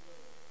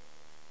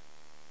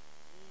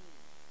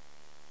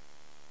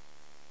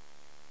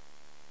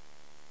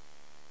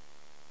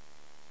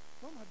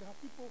 No, there are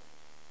people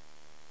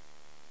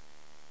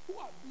who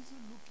are busy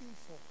looking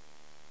for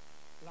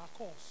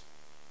Lacoste.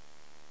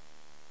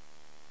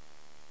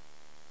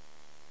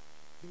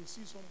 They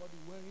see somebody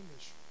wearing a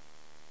shoe,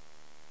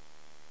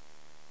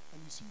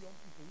 and you see young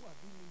people who are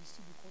doing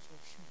ministry because of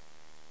shoe.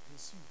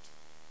 Suit.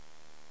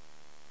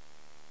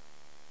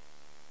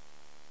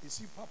 They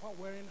see Papa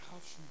wearing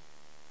half shoe.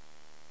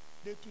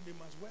 They too, they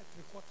must wear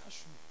 3/4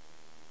 shoe.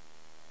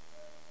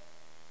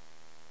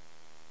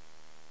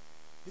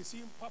 They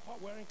see Papa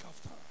wearing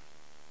kaftan.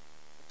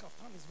 The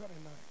kaftan is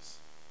very nice.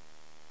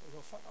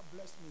 Your father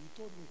blessed me. He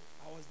told me,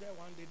 I was there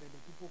one day, then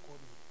the people called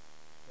me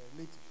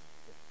native.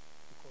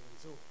 They called me,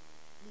 so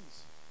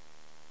please,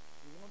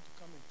 we want to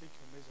come and take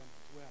your measurement.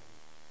 Where are you?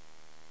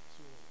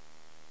 So,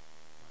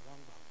 my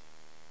one bag.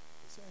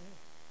 They said, hey,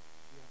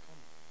 we are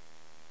coming.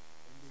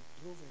 And they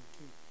drove and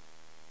came.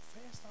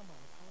 First time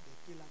I've had a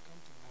tailor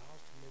come to my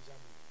house to measure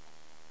me.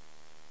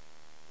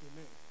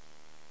 Amen.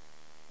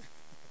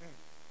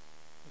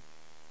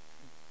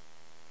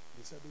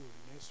 They said, oh,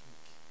 next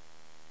week.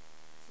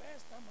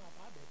 First time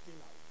I've had a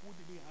tailor who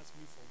didn't ask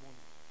me for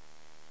money.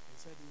 They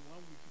said, in 1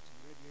 week it will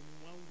be ready. And in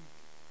 1 week,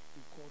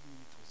 he called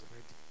me, it was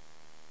ready.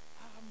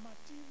 I have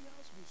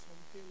materials with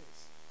some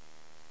tailors.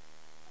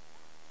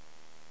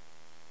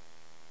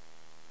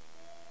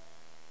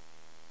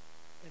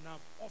 And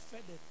I've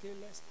offered the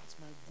tailors as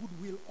my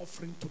goodwill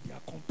offering to their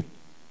company.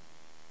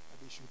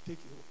 That they should take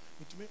it.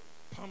 It may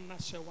Pam na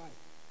shewai.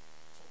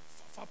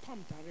 For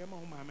Pam Tariama,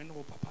 my man,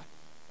 oh Papa.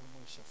 I'm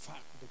going to fuck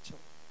the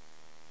church.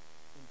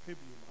 And pay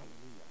you,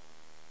 hallelujah.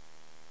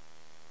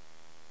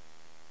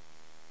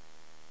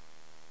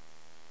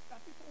 There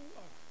are people who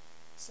are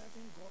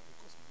serving God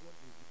because of what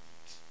they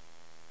preach.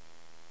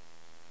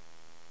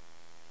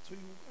 So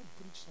you go and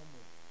preach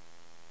somewhere,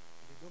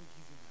 and they don't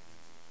give you that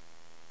info.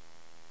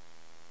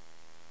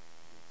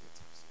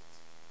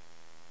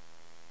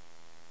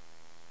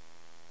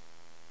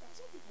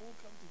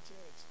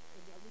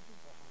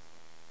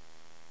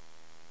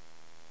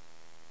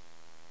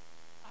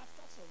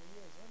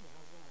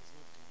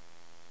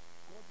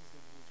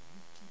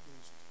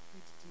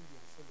 15,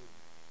 they are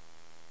following.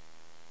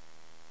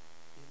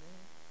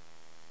 Amen.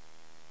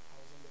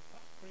 I was in the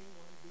park praying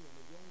one day, and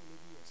a young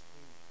lady was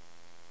praying.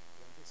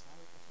 Well, this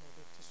how often I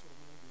get to sort of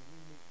know the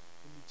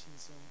imaging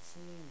some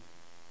phone.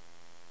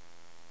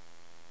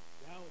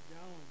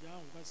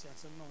 Down, what's your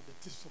son now? The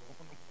tissue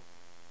on them.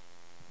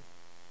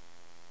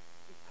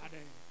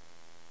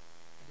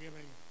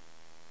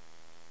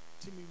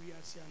 Timmy, we are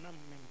seeing a number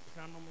of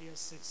Pranum 6.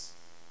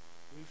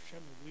 We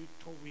shall wait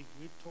till we.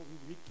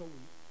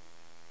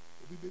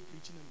 We be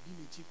preaching and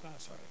being a cheap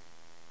sorry.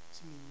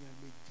 Singing and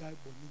make guy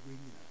bonny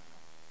winning.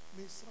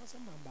 Miss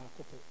Rossam and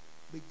Bacopo,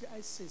 the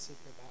guy says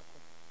it about.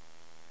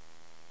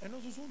 And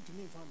also soon to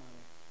me,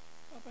 family.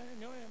 Papa, I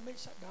know I may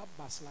shut that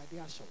bus like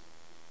the show.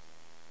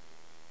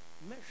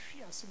 May she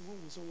has some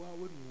wounds so I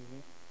wouldn't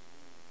know.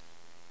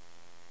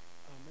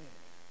 Amen.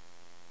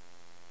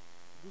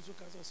 Guzo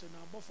Casa said,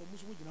 now, both of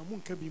us would not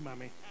moon can be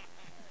mammy.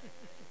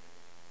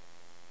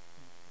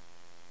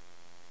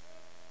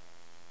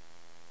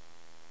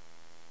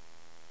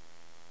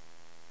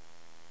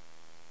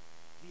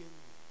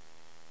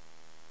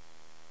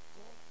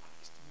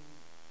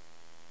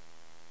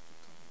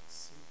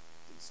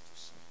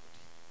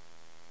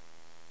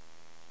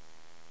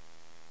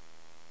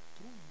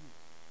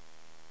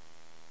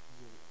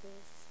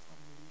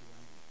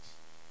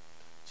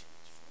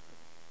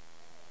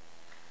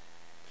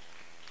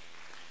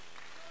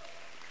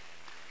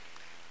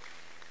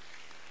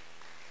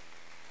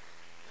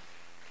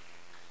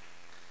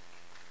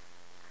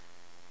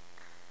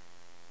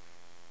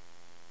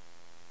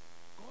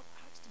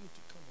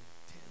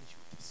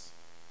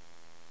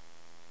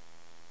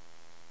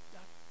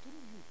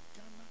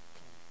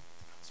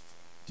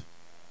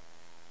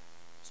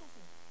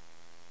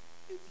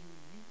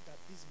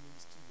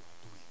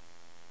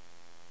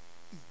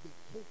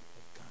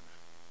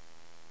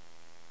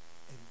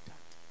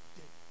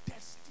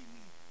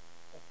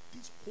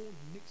 Whole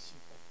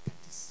nation of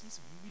 36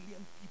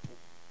 million people,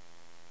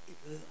 it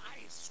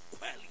lies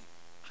squarely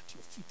at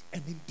your feet.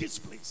 And in this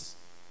place,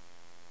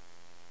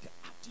 the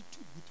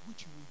attitude with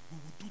which we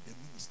will do the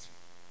ministry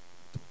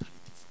will be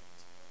totally different.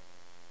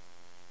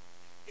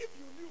 If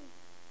you knew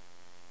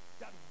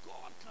that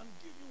God can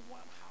give you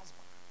one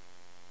husband,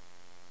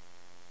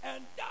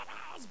 and that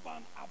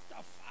husband after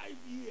 5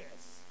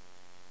 years,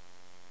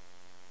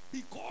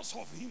 because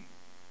of him,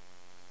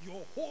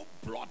 your whole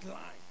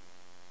bloodline,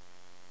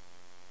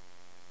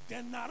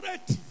 the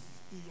narrative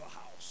in your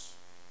house,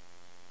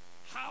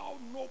 how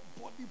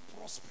nobody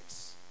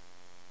prospers,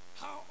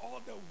 how all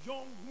the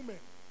young women,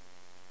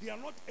 they are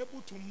not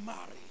able to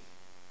marry,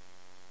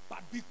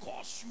 but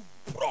because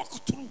you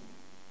broke through,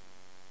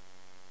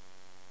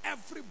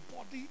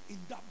 everybody in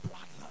that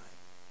bloodline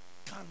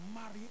can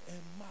marry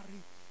and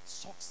marry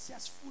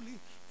successfully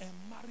and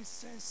marry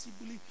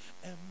sensibly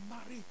and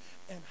marry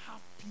and have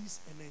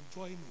peace and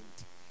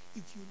enjoyment.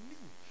 If you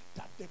knew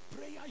that the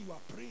prayer you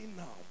are praying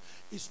now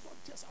is not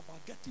just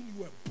about getting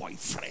you a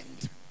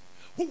boyfriend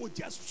who will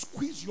just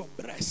squeeze your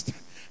breast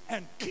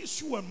and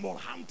kiss you and more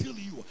handle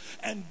you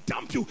and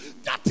dump you,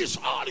 that is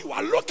all you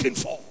are looking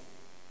for.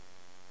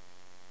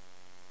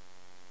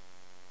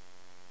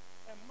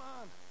 A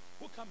man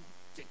who can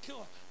take care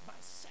of my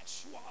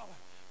sexual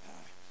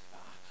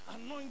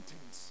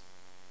anointings.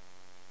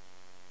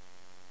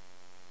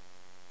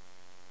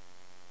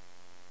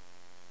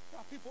 There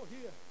are people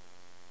here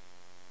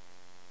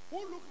who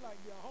look like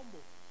they are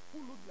humble, who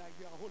look like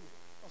they are holy.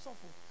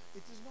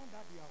 It is not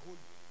that they are holy.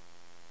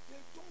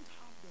 They don't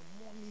have the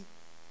money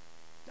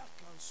that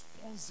can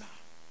sponsor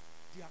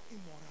their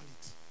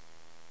immorality.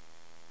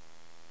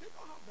 They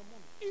don't have the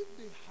money. If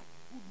they had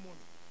good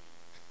money,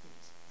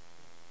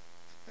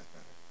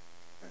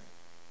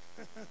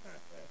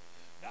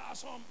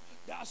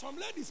 there are some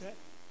ladies,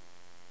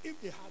 if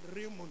they had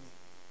real money,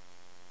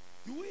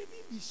 you will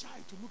even be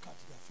shy to look at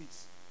their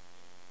face.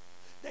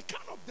 The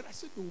kind of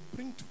dresses they will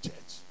bring to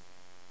church,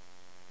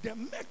 the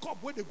makeup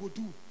where they go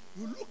do,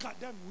 you look at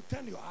them, you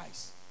turn your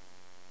eyes.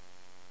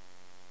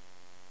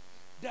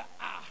 There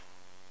are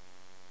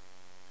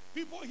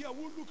people here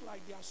who look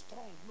like they are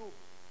strong. No,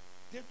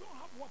 they don't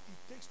have what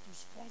it takes to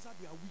sponsor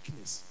their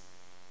weakness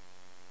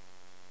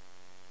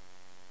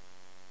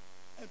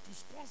and to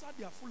sponsor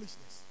their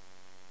foolishness.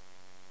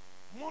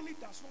 Money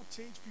does not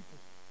change people.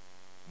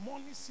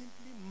 Money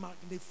simply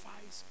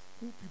magnifies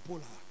who people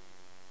are.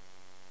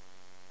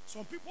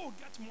 Some people will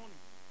get money,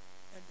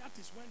 and that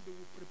is when they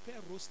will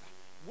prepare roster,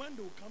 when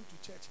they will come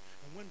to church,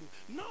 and when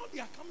they now they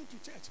are coming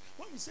to church.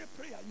 When we say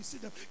prayer, you see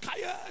them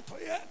kaya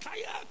toya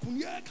kaya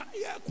kunya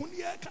kaya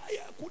kunya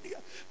kaya kunya.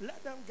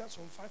 Let them get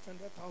some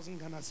 500,000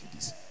 Ghana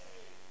cedis.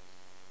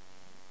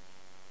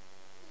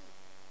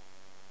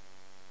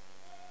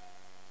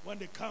 When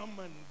they come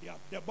and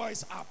the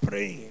boys are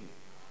praying,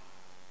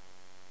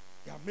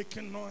 they are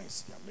making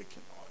noise. They are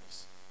making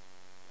noise.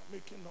 They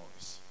are making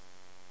noise.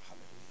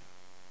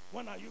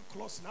 When are you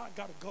closing? I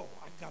gotta go.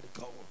 I gotta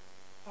go.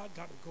 I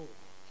gotta go.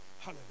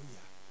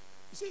 Hallelujah.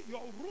 You see,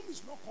 your room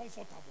is not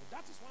comfortable.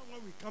 That is why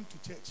when we come to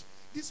church,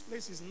 this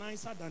place is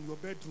nicer than your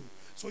bedroom.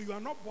 So you are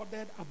not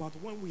bothered about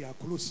when we are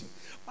closing.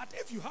 But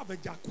if you have a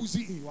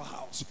jacuzzi in your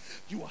house,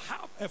 you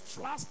have a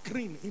flat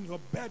screen in your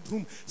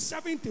bedroom,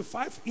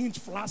 75-inch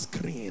flat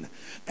screen,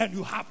 and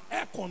you have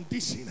air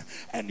conditioning,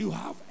 and you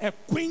have a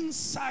queen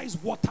size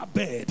water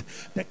bed,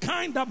 the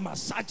kind that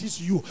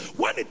massages you.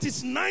 When it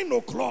is 9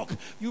 o'clock,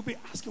 you'll be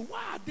asking,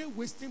 why are they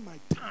wasting my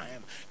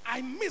time?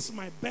 I miss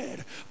my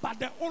bed. But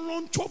the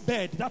oloncho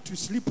bed that you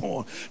sleep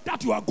on,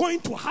 that you are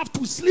going to have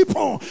to sleep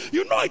on,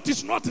 you know it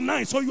is not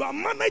nice. So you are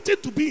managing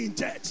to be in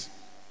church.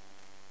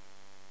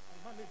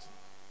 Managing.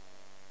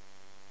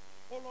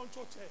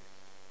 Oloncho chair.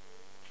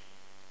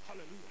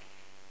 Hallelujah.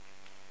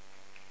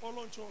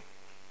 Oloncho.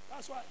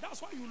 That's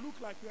why you look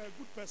like you are a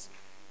good person.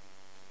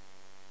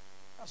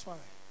 That's why.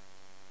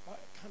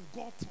 Can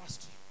God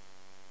trust you?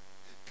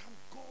 Can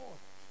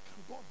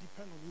God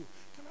depend on you?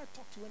 Can I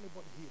talk to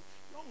anybody here?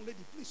 Young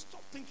lady, please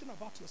stop thinking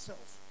about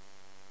yourself.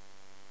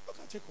 Look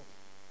at Jacob.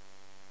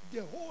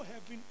 The whole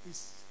heaven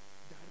is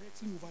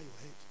directly over your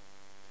head.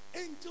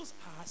 Angels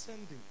are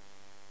ascending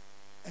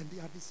and they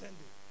are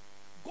descending.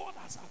 God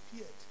has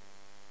appeared.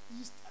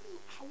 He is telling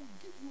you, I will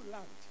give you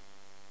land,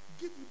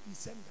 give you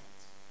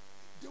descendants.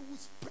 They will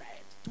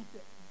spread to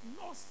the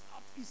north,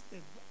 south, east,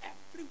 and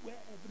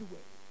everywhere.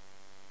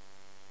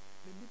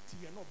 Let me tell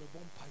you another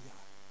vampire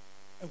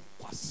and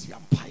quasi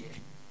empire.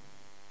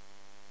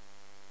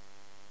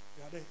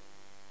 You are there?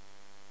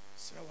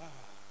 Sewa.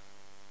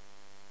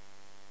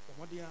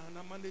 What do you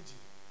manage?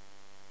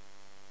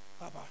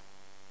 Papa,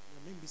 you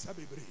mean this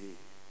baby?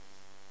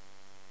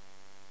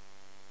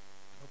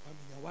 No,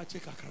 Pamina, watch a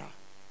kakra.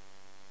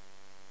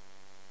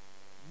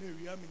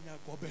 Miriamina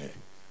gobe.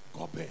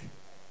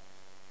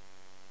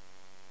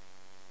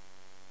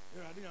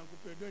 You are doing a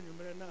good doing your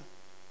marina.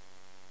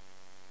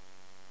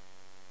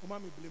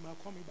 Mammy blame my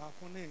coming back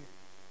on it.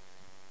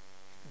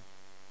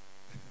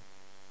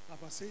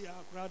 Papa say,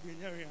 I crowd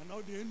in area,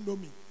 now they don't know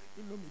me.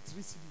 You know me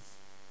 3 cities.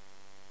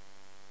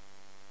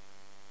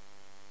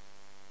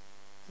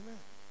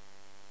 Amen.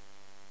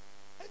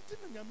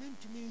 Entina nyamin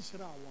to me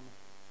nshira wono.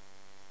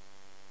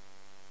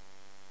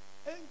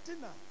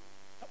 Entina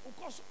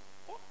because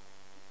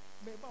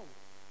meba wo.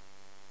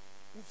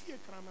 Ufie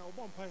krama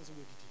obon pan se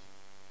wedidi.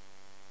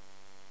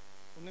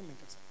 Onem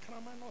nkasa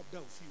krama na oda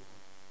ufie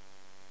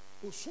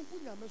ho. Osunku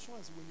nyame so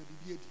as wenye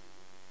bibie di.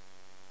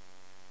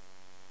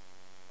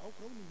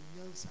 Awukro ni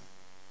nyansa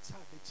sa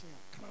de chia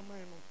krama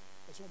no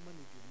eso ma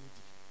na duane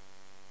di.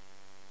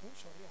 Won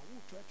sori a wo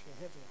to at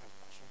heaven as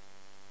passion.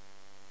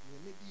 You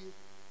may be a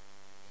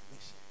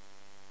mission.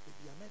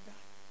 Maybe a meda.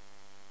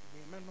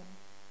 I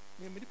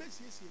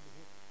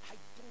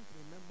don't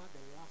remember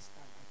the last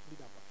time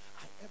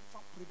I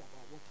ever prayed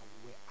about what I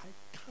will wear. I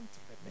can't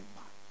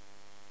remember.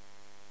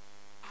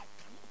 I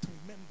cannot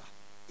remember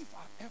if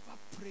I've ever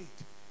prayed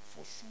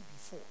for shoe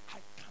before. I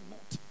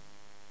cannot.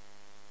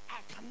 I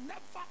can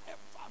never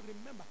ever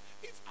remember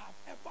if I've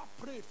ever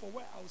prayed for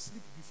where I'll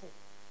sleep before.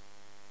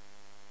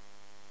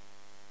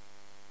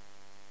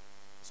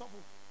 So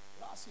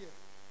last year,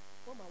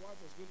 when my wife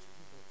was going to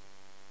give birth,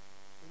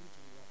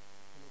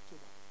 in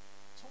October,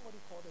 somebody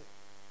called her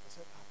and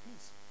said,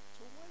 please,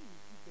 so when you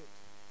give birth,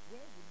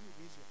 where will you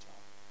raise your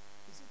child?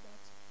 Is it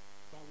that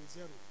by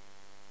zero?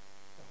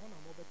 The one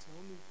I'm over to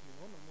only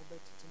one I'm over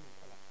to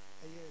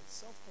a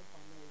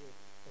self-compound,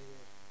 a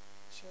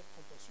shared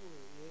compound, so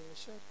a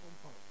shared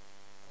compound.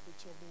 I bet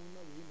you're going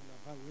to win and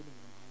about women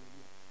and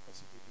hallelujah.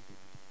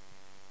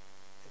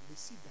 And they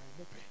see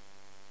Dimope.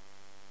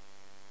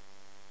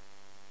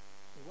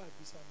 The wife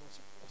beside me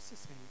was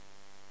saying,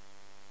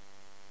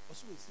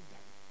 also we see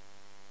that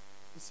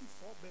we see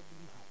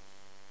 4-bedroom house.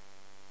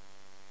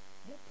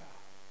 Mopa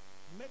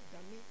met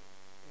Danny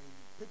and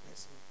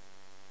papers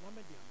na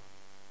me dia ma.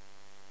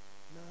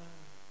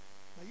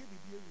 Na ye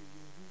bibie we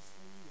roof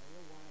ya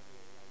ye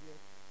wire ya ye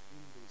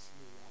windows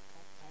ni ya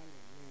cat tile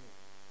ni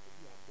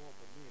obi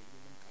abob ni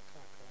ni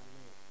kakra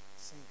ni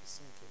sink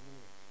ni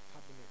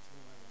cabinet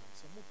ni na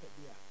so mopa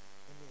bia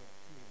ene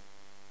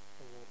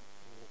o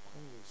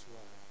congress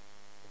wa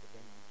the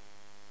dem.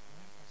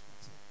 My first man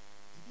said,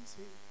 did he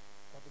say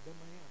what the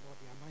Bemaya or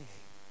the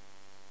Amaya?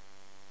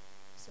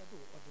 He said,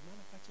 oh, or the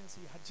manufacturer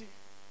say Haji.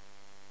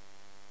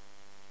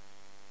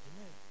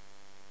 Amen.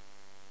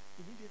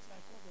 Immediately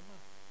I called the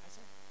man. I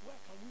said, where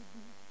can we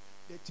do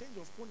the change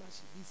of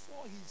ownership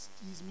before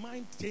his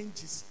mind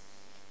changes?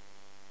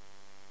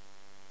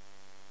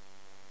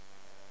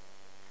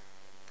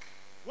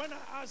 When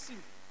I asked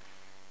him,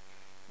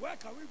 where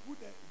can we go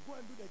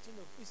and do the change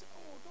of? He said,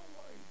 oh, don't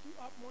worry. Do you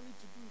have money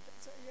to do it? I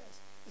said, yes.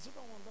 He said,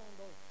 don't.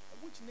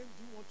 Which name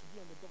do you want to be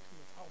on the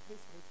document? I'll pay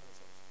for it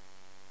myself.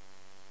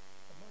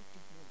 The man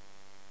took money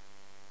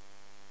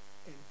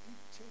and did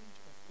change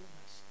of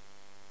ownership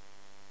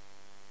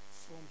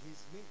from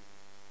his name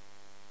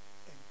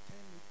and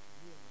turned it to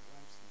me and my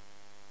wife's name.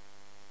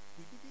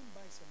 We didn't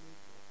buy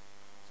cement or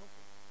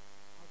something.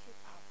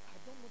 I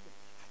don't know, but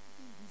I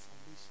didn't do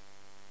foundation.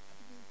 I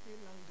didn't pay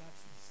land guard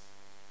fees.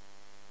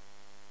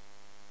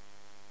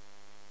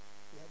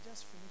 We are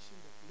just finishing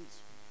the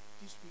place.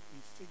 This week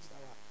we fixed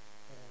our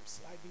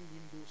sliding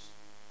windows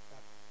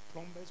that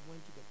plumbers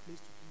went to the place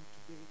to do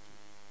today to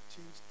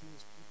change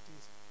things, put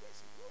things. They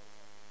said, "No,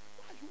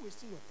 why are you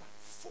wasting your time?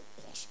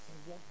 Focus on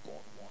what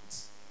God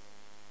wants."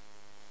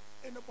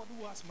 Anybody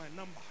who has my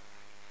number,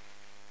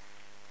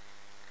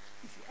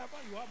 if you have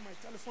my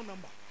telephone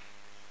number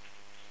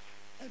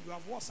and you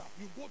have WhatsApp,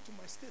 you go to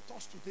my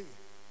status today.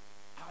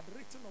 I had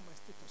written on my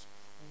status,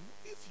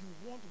 if you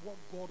want what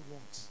God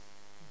wants,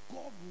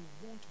 God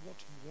will want what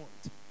you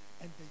want.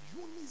 And the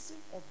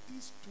unison of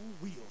these two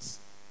wheels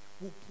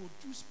will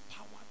produce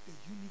power the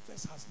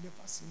universe has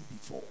never seen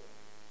before.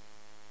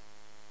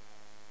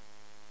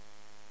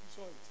 You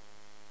saw it?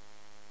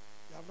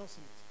 You have not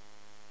seen it?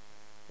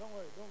 Don't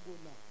worry, don't go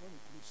now. When we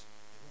close.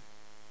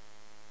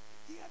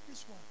 Hear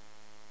this one.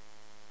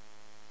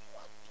 You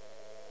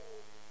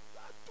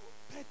are too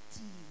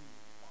petty.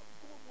 What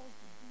God wants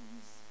to do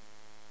is,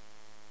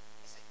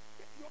 you see,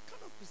 your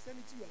kind of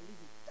Christianity you are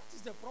living, that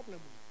is the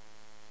problem.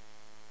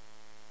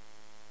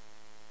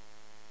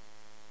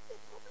 The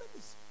problem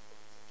is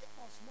thinking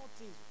about small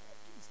things. God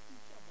is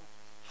thinking about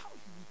how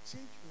He will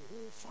change your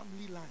whole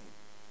family line.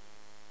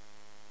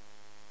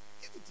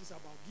 If it is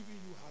about giving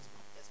you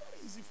husband, it's very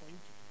easy for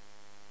Him to do.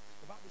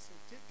 The Bible said,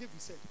 David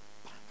said,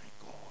 "By my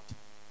God,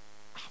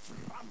 I've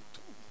run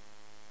through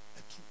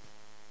a troop."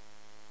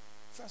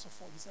 First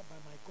of all, he said, "By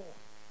my God,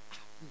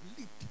 I've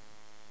leaped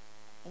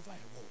over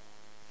a wall.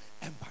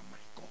 And by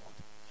my God,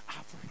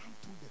 I've run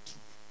through the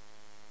troop."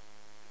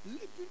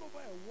 Leaping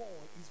over a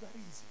wall is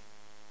very easy.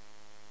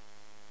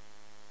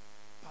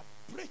 But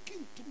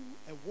breaking through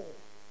a wall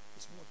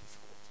is more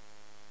difficult.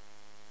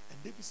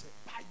 And David said,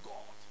 "By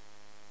God,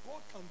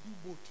 God can do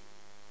both.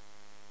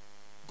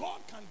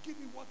 God can give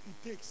me what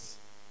it takes."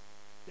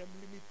 The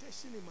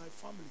limitation in my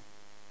family,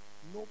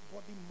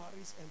 nobody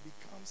marries and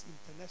becomes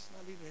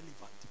internationally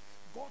relevant.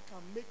 God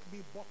can make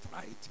me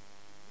birthright.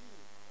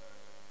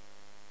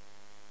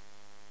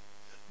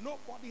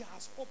 Nobody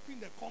has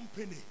opened a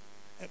company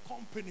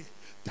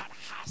that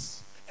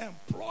has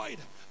employed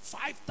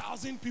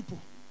 5,000 people.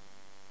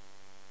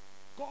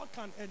 God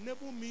can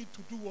enable me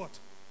to do what?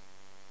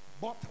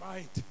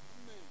 Birthright.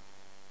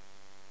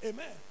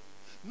 Amen.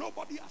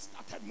 Nobody has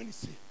started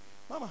ministry.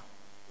 Mama,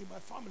 in my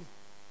family,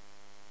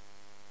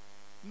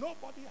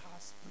 nobody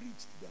has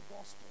preached the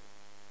gospel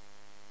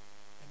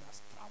and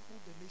has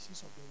traveled the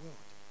nations of the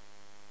world.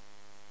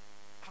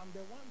 I'm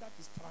the one that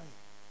is trying.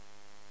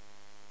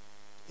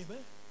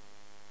 Amen.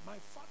 My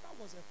father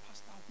was a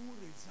pastor who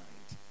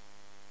resigned.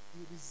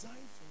 He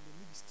resigned from the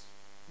ministry.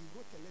 He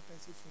wrote a letter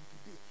and said, "From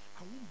today,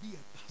 I won't be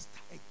a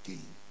pastor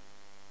again.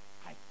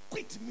 I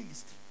quit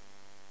ministry."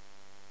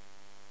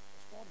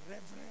 It's called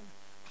Reverend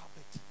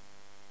Albert.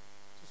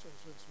 So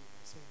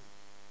I say,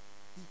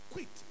 he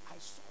quit. I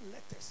saw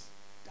letters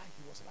that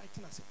he was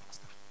writing as a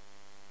pastor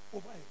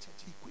over a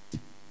church. He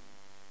quit.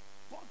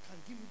 God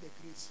can give me the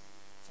grace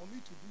for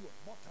me to do it,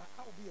 but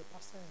I'll be a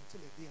pastor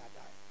until the day I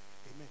die.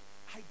 Amen.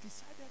 I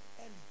decided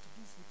early to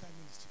do full-time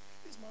ministry.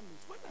 This man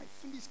knows. When I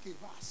finished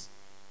KVAS,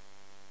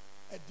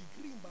 a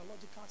degree in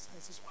biological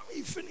sciences, when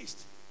we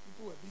finished,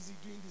 people were busy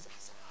doing this. I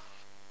said,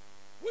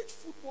 which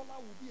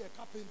footballer will be a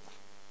carpenter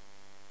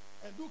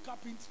and do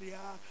carpentry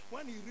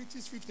when he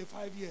reaches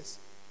 55 years?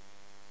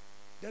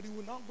 Then he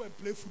will now go and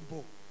play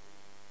football.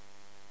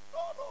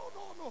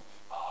 No.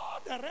 All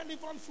the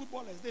relevant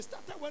footballers, they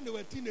started when they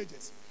were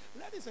teenagers.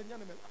 Ladies and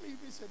gentlemen, let me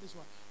even say this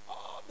one.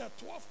 All the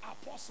 12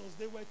 apostles,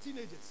 they were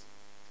teenagers.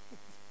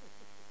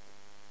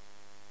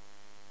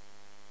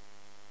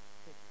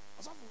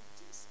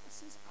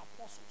 Jesus'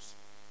 apostles,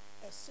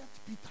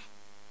 except Peter,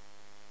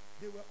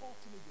 they were all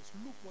teenagers.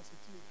 Luke was a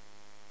teenager.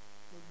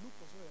 No, Luke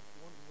was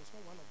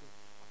not one of the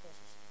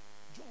apostles.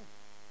 John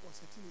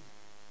was a teenager.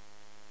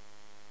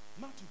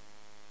 Matthew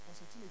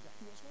was a teenager.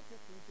 He was not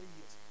there 20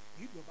 years.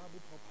 Read your Bible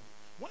properly.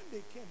 When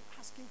they came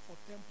asking for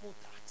temple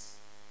tax,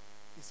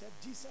 they said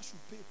Jesus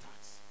should pay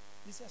tax.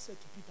 Jesus said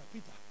to Peter,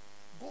 "Peter,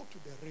 go to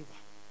the river,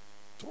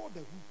 throw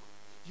the hook,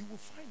 you will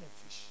find a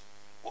fish.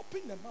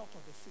 Open the mouth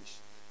of the fish.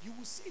 You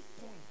will see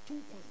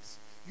two coins.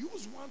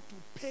 Use one to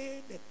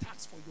pay the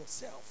tax for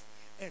yourself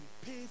and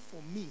pay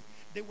for me."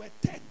 They were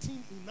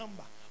 13 in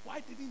number. Why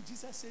didn't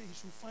Jesus say he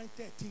should find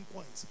 13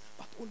 coins,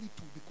 but only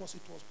 2? Because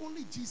it was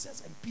only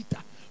Jesus and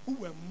Peter who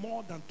were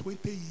more than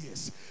 20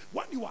 years.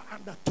 When you are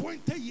under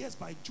 20 years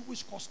by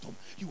Jewish custom,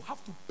 you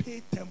have to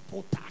pay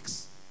temple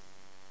tax.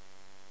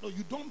 No,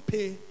 you don't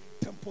pay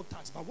temple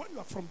tax. But when you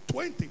are from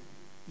 20,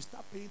 you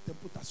start paying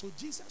temple tax. So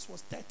Jesus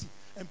was 30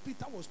 and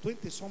Peter was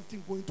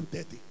 20-something going to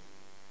 30.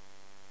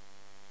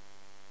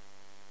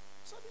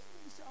 So this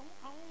ministry, I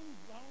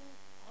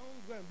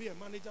won't go and be a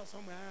manager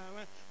somewhere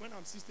when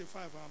I'm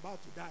 65, I'm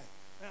about to die.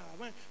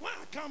 When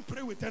I can't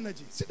pray with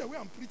energy. See the way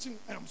I'm preaching,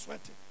 I am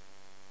sweating.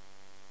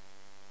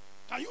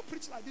 Can you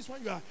preach like this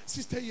when you are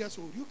 60 years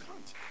old? You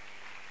can't.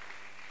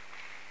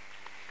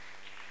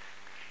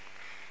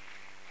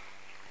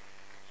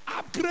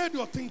 Upgrade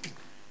your thinking.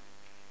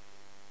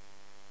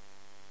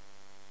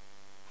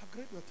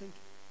 Upgrade your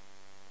thinking.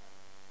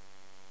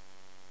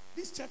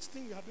 This church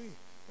thing you are doing,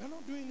 we are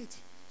not doing it.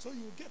 So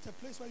you get a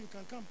place where you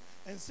can come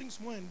and sing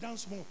more and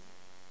dance more.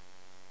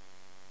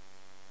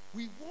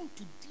 We want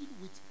to deal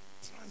with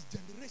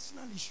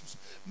transgenerational issues.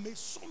 May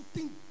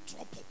something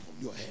drop upon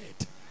your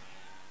head.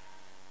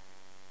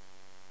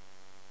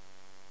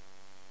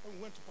 When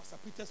we went to Pastor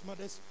Peter's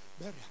mother's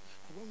burial,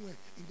 and when we were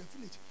in the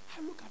village,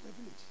 I look at the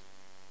village.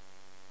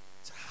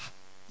 I said,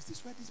 is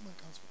this where this man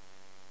comes from?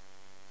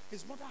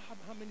 His mother had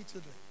how many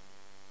children?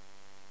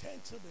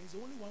 10 children. He's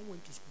the only one who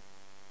went to school.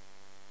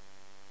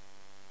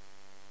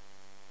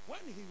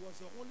 When he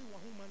was the only one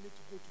who managed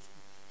to go to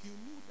school, he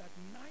knew that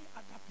 9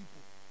 other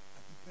people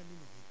are depending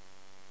on him.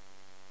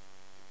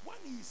 When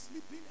he is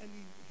sleeping and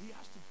he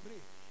has to pray,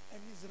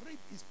 and his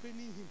rape is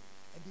paining him,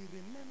 and he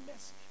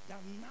remembers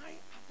that 9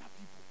 other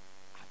people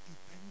are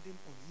depending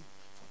on him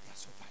for their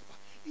survival.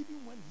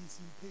 Even when he's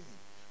in pain,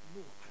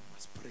 no, I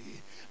must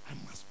pray. I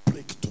must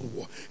break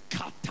through.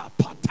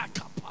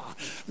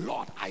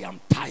 Lord, I am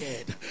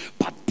tired,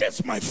 but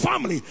this my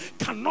family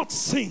cannot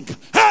sing.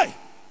 Hey!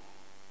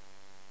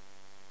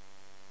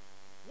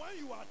 When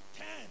you are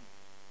 10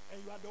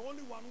 and you are the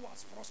only one who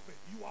has prospered,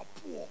 you are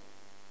poor.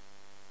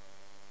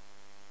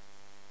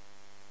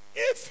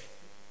 If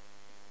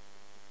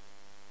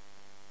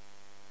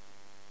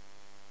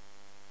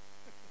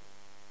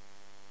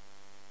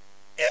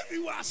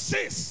you are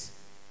 6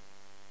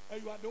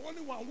 and you are the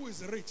only one who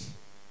is rich,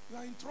 you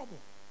are in trouble.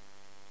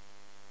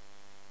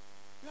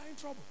 You are in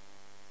trouble.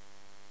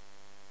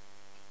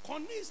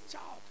 Connie's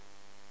child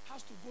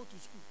has to go to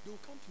school. They will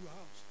come to your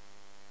house.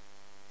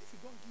 If you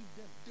don't give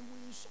them, they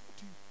will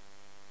insult you.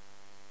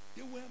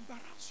 They will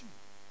embarrass you.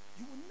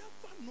 You will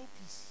never know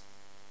peace.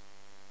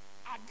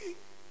 Agi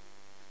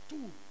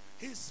to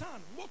his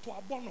son, what to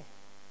abono,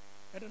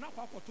 and then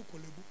apa to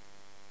kolebu.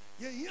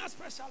 Ye a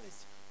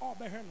specialist or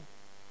beheno.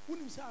 When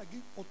you say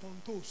Agi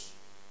otontos,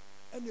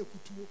 and you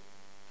kutuo,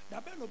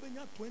 the ben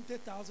obenya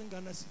 20,000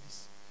 Ghana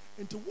cedis.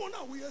 Into one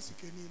hour we are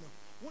sikenino.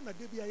 One a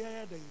debia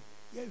ya day.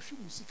 Ye should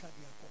musika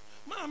diako.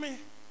 Mammy,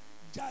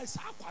 Jais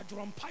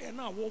aquadron pie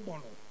na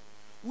wobono.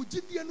 Would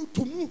you be a new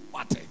to move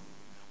wate?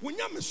 When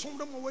you miss some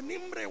them when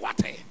nimbre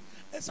wate.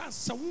 As I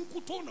say,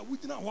 Wunkutona, we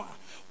didn't know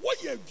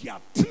what you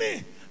get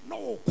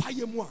no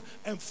quiet more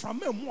and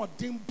from a more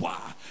dim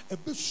bar a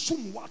bit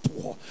soon what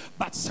war.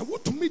 But say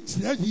what to meet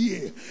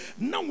here.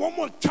 Now one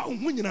more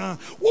town winner,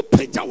 what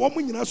pay that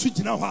woman in a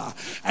switchinawa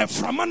and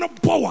from an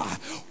power.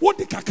 What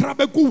the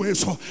Kakrabe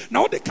Gueso,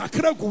 now the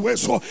Kakra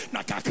Gueso,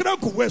 Nakakra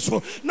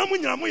Gueso,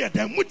 Namunya,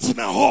 them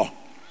Mutina ho.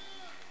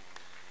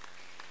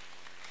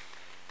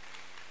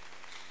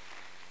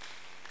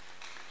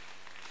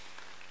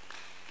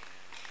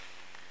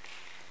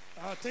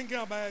 Thinking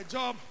about a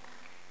job.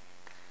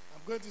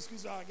 I'm going to school,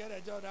 so I get a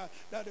job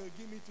that will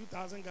give me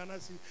 2,000 Ghana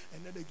cedis,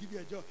 and then they give you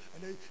a job,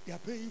 and they are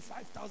paying you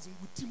 5,000.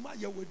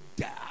 You would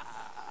die.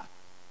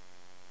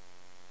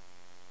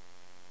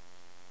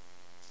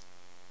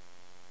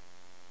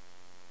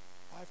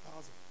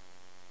 5,000.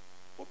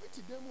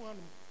 Obiti demo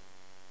one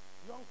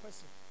young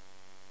person.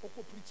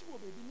 Oko preach will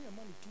be near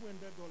money $200.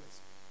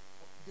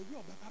 The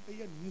real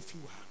baby and new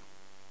few.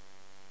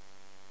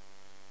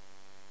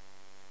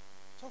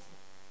 So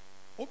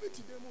Obi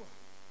to them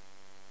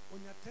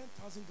when you're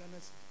 10,000 Ghana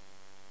cedis.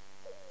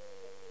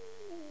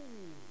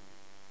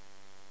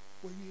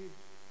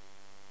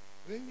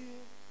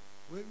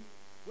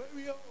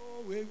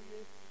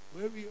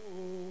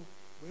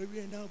 Where we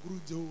are now,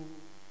 Grujo.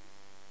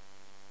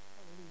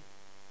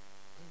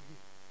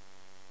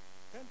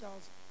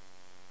 10,000.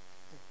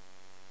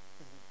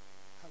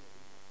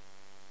 Hallelujah.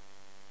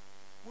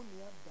 When we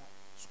had that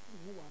school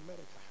in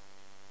America,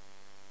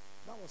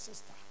 that was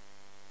sister.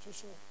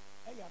 So.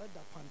 I read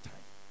that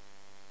pantine.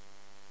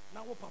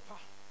 Now, papa,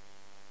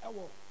 I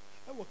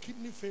will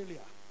kidney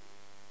failure.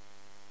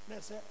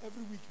 Next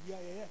every week we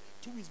are here,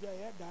 2 weeks we are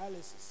here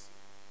dialysis.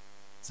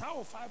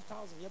 So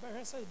 5,000. You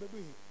better say,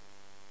 baby.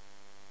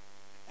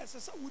 As I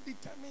said, we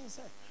determine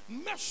say,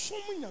 me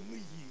somya me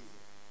ye,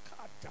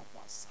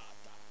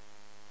 kadabasada,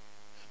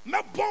 me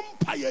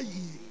bompire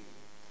ye,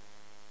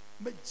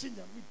 me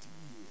jinya me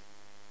ye.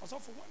 Also,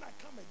 for when I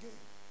come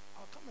again,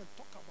 I'll come and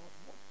talk about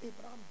what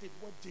Abraham did,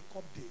 what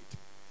Jacob did.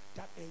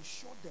 That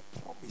ensured the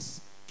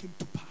promise came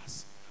to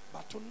pass.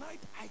 But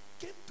tonight I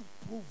came to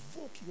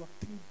provoke your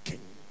thinking.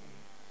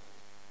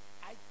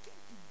 I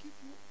came to give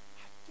you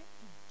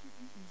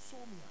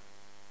insomnia.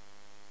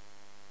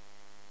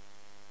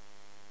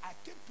 I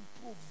came to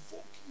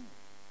provoke you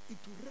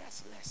into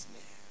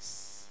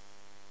restlessness.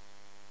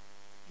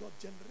 Your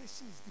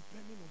generation is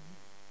depending on you.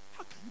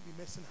 How can you be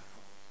messing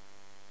around?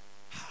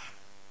 How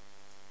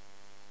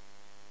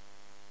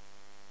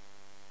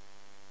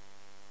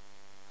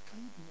can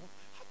you be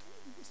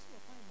wasting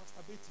your time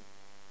masturbating?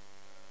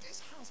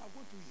 These hands are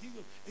going to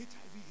heal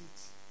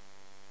HIV/AIDS.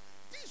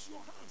 These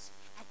your hands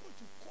are going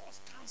to cause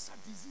cancer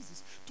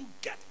diseases to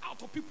get out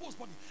of people's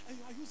body, and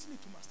you are using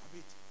it to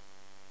masturbate.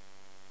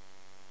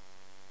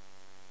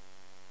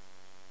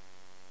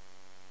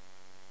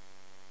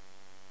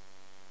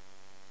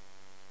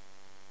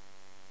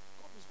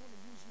 God is going to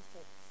use you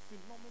for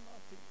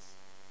phenomenal things.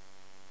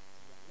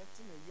 And you are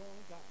letting a young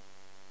guy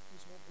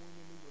who's not going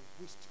anywhere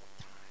waste your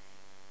time.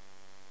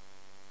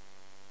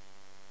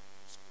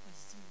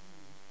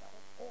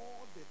 All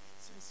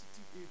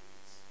sensitive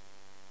areas.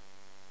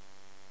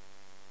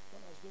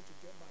 When I was going to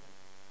get married,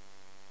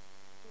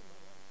 I told my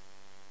wife,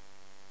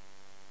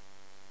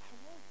 I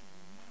want to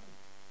be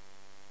married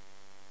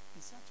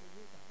in such a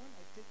way that when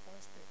I take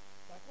one step,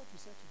 like what you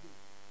said today,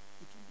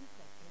 it will look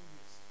like 10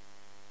 years.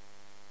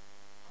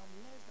 I'm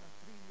less than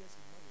 3 years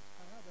in marriage.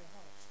 I have a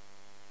house.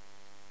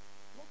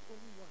 Not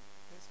only one,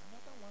 there's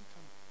another one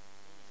coming.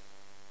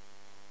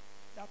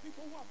 There are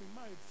people who have been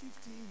married 15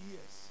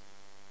 years.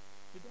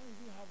 They don't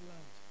even have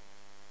land.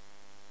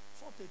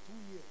 42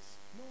 years.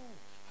 No,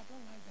 I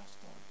don't like that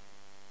story.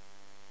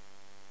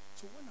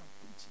 So when I'm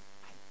preaching,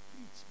 I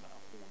preach my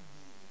whole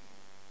being.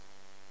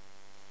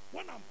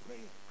 When I'm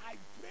praying, I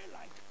pray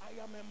like I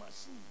am a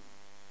machine.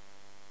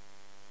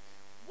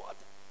 What?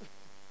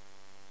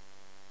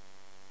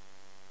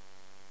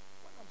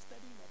 When I'm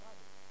studying the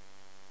Bible,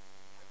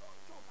 I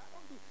don't talk. I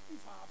don't do.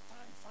 If I have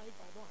time, fine.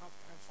 If I don't have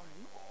time, fine.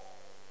 No.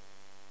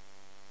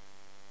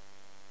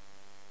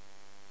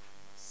 I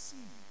must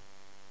see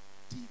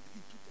deep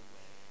into the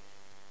word.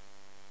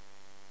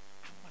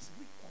 I must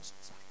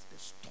reconstruct the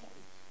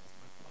story of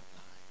my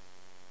bloodline.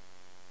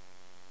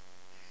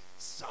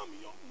 Some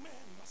young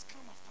men must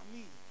come after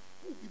me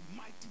who will be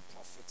mighty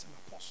prophets and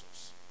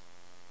apostles.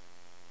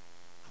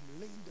 I'm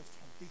laying the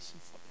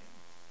foundation for them.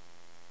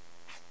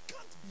 I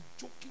can't be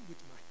joking with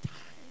my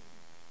time.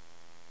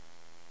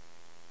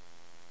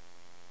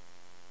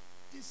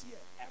 This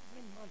year,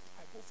 every month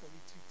I go for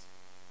retreat.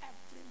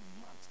 Every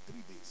month,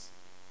 3 days.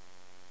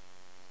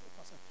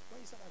 When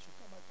he said I should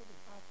come, I told him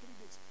I have 3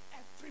 days.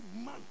 Every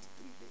month,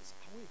 3 days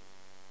away.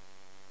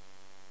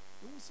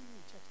 You won't see me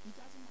in church. It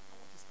doesn't matter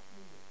what is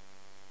happening there.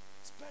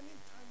 Spending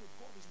time with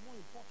God is more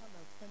important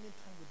than spending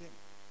time with them.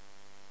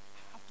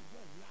 I have to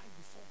go and lie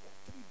before God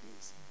 3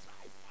 days,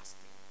 dry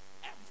fasting,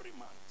 every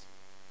month.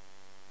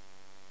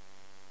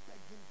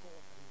 Begging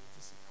God that He will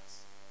visit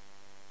us.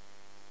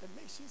 The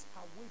nations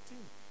are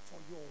waiting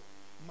for your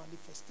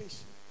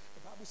manifestation.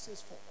 The Bible says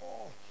for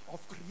all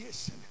of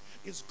creation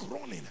is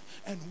groaning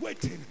and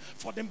waiting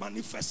for the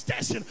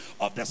manifestation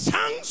of the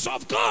sons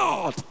of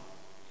God.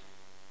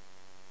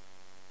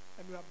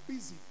 And we are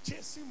busy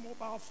chasing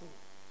mobile phone.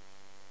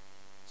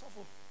 So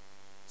for,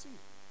 see,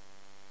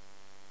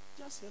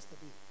 just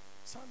yesterday,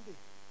 Sunday,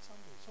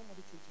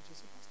 somebody came to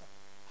just say, Pastor,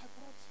 I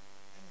brought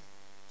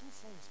 2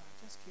 phones. I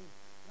just came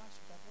last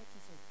week. I brought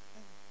 2 phones.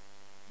 And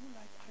you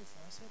like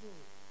iPhone? I said, oh,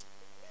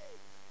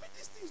 but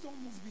these things don't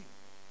move me.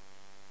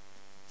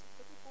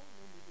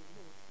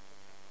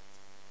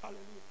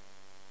 Hallelujah.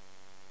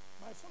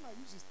 My phone I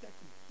use is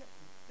Tecno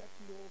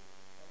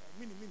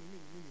mini.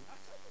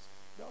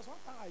 There was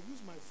one time I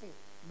used my phone,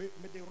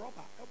 the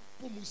rubber,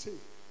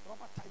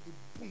 rubber tie the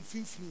boom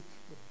finfini,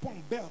 the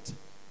bomb belt.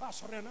 But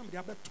sorry, I'm the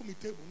other to me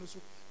table. So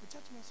the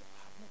church man said,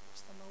 no,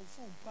 Pastor, now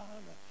phone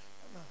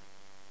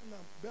na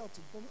belt.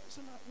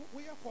 So now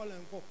we are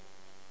calling go.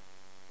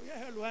 We are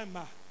hello,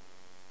 Emma.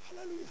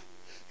 Hallelujah.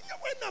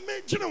 When I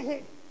mention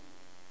home.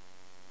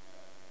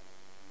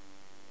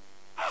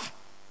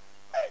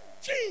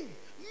 Gene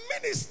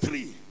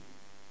ministry.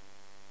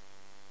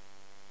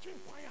 Gene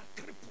choir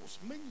cripples,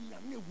 many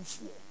young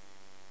wufu.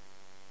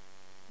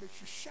 Me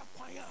shusha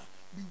choir,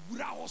 me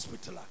wura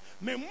hospital.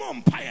 Me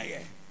mom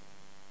paya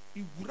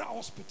me wura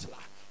hospital.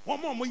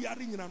 One more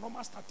yari in a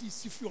normal stati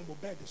sifi on the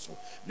bed. So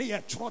they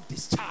are taught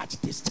discharge.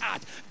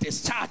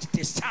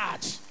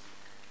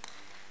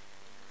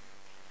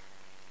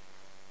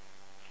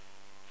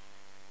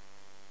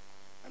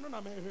 I know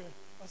I'm here.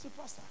 I said,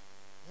 Pastor,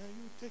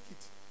 you take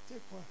it.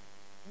 Take one.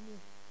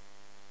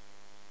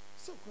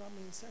 So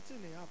I'm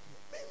setting it up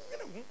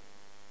here.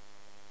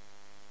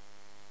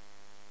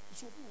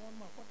 So we want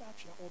my what that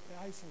or the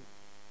iPhone.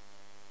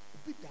 A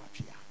big that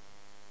here.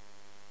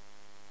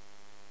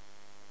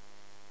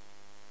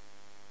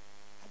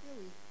 I tell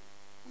you,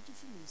 what you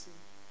feel me say?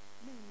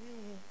 Me,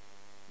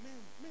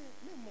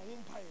 my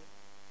own pie.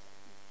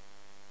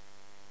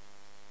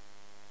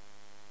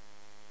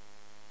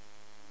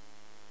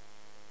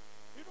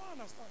 You don't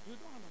understand. You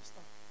don't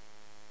understand.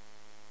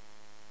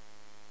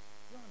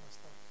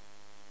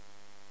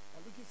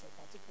 You're looking for a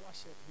particular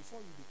shirt before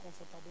you be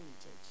comfortable in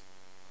church.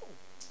 Oh.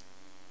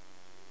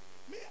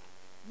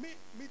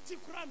 Me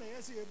tikura na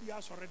yesi ebi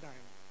asore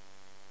dan.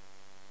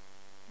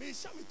 Me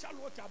sha me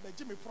chalo ta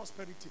beji me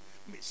prosperity.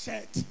 Me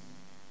shirt.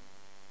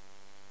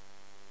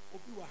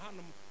 Obi wa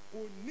hanum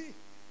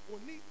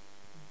oni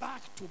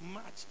back to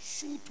match,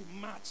 shoe to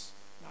match.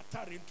 Na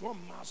tare into a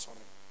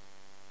masore.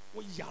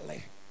 O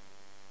yale.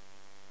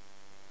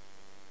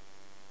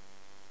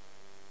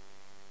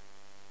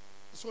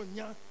 So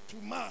nya to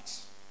match.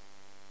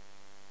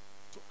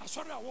 To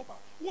asore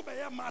woba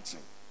ya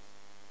matching.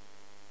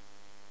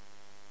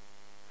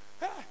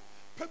 Eh,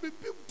 pebi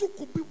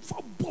duku bi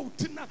for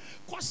boatina,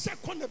 kwa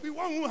second bi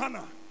wan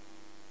hana.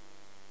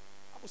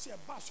 I say a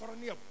basore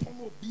ne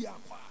pono obi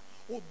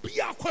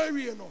akwa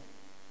ewie no.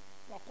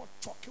 Wako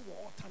choke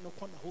water no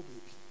kona ho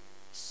baby.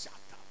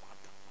 Shut up.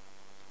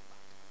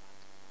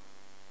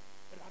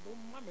 Rado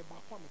mame ba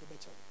kwa me de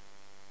beche.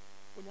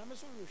 Onyame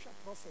so rehwa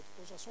prophet,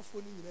 because so fo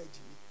ni nyina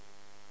agini.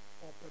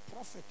 Or a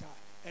prophet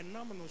and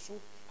nam no so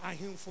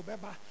ahemfo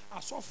beba,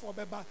 asofo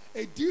beba,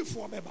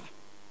 edifo beba.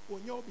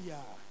 Onyobia.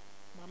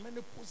 My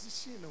many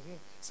position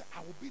say I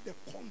will be the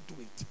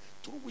conduit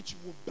through which you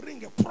will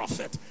bring a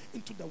prophet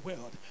into the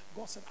world.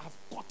 God said, I've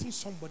gotten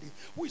somebody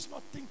who is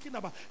not thinking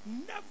about.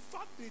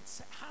 Never did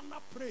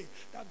Hannah pray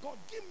that God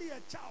give me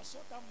a child so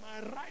that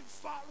my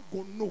rival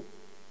go know.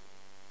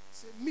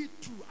 Say me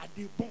too, I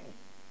did born.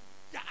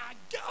 There are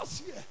girls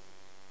here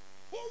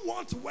who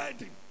want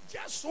wedding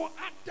just so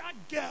other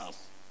girls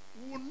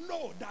will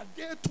know that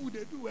they too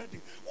they do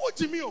wedding. What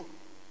do you mean?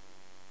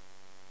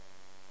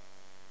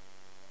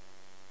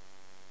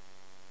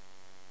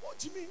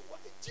 Jimmy, what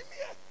Jimmy?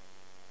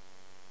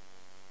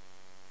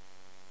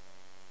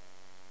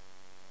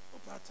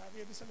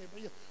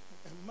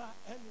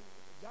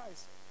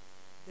 Guys,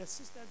 the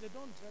sisters, they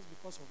don't dress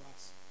because of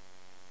us.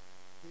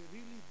 They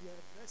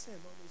are dressing.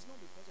 It's not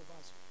because of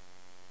us.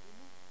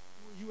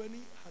 You any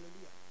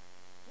hallelujah.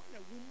 When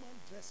a woman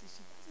dresses,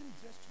 she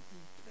doesn't dress to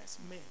impress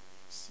men.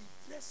 She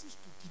dresses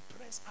to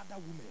depress other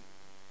women.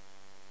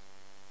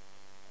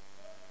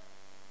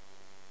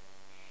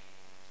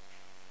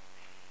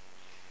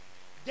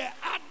 The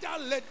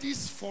other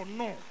ladies for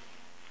no.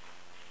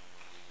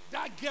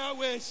 That girl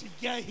where she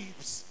get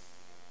hips.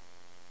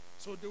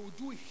 So they will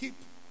do hip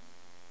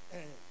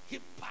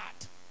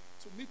part.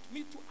 So me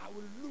too, I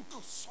will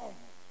look some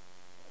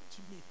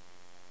to me.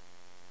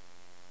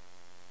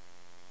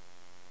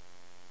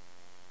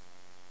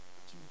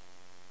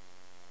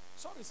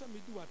 Sorry, say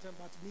me do attempt,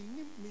 but me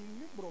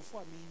number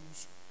for me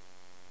use.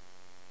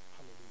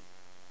 Hallelujah.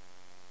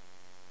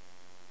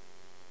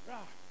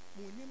 Ra,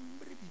 mo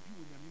nyembre bibi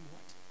wo nyame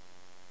what?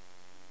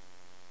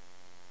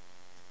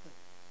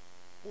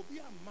 Obi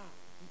ama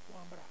nko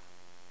ambra.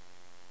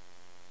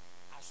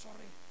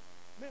 Sorry.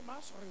 Me ma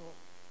sorry o.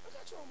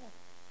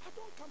 I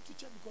don't come to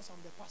church because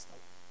I'm the pastor.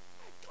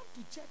 I come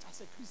to church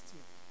as a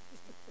Christian.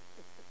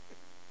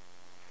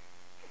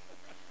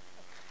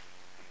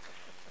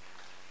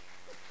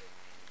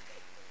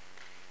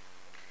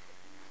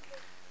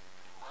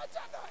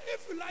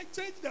 If you like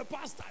change the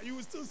pastor, you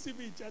will still see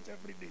me in church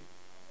every day.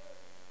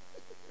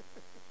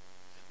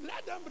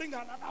 Let them bring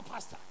another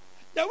pastor.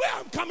 The way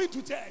I'm coming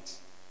to church,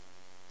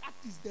 that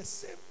is the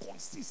same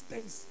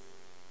consistency.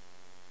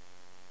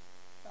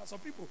 There are some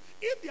people,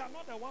 if they are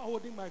not the one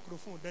holding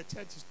microphone, the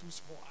church is too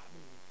small. I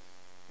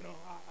mean,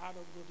 I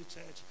don't go to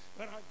church.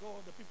 When I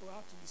go, the people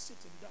have to be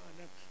sitting down, and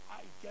then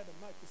I get a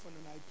microphone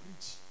and I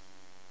preach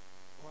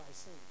or I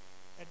sing.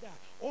 And that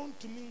on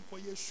to me for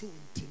your show,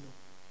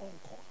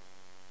 encore.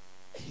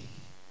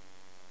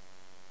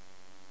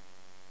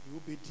 You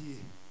be dear,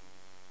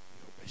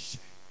 you be shy.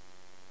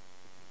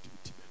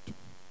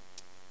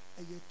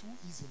 And you're too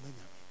easy, man.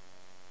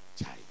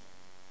 Chai.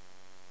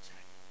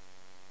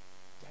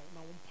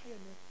 Now, umpire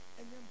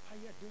and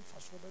empire didn't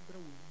fast over with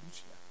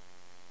Lucia.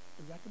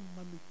 The rather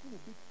mammy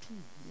could be 2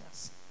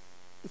 years.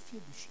 If you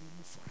be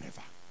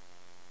forever.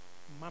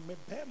 Mamma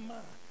Bema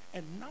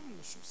and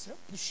Namno so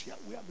Bushia,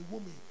 we are the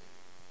woman.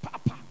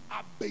 Papa,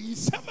 I be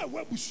summer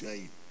where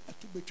Bushia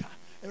to be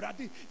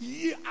ready.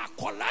 Ye are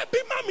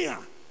colabi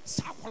mamia.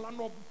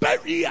 Sacolano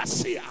bury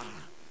us here.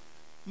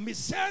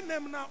 Miss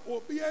Nemna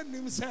Obia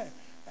Nimse,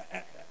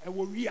 a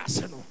warrior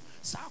seno.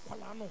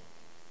 Sacolano.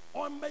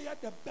 Omeya,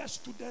 the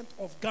best student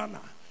of Ghana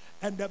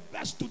and the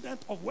best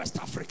student of West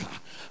Africa.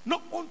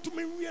 Not onto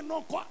me, we are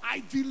not called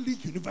Ivy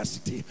League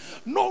University.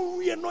 No,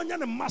 we are not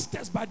a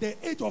masters by the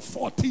age of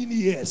 14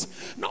 years.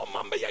 Now,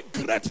 mama, a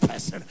great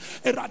person.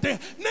 Erade,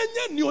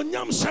 nenya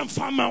nyonyam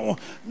semfama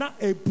na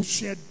e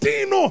bushie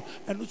dino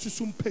and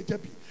ususum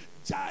pejabi.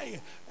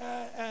 Jai,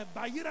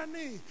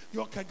 bayirane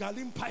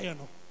yokagalim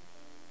payano.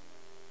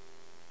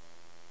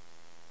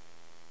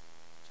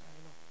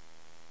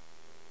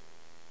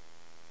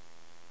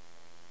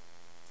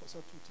 So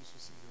to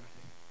see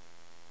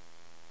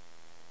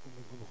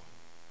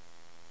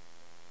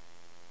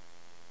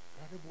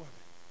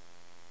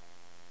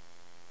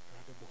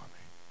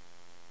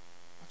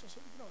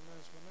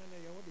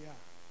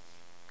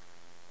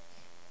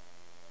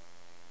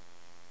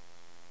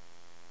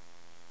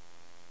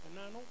and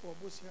I know for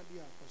both here,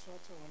 dear, for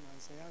sort of one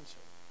answer. And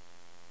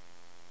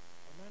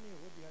I know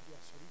what they are,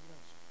 sorry,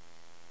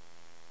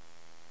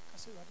 I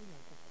say, I didn't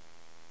know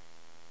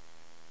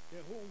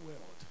the whole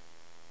world.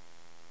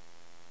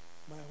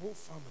 My whole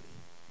family,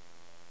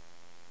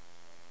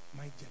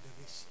 my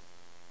generation,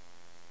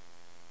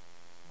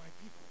 my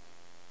people,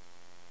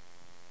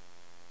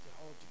 they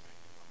are all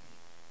dependent on me.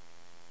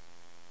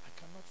 I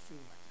cannot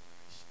fail my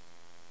generation.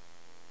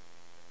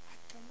 I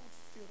cannot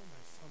fail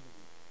my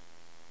family.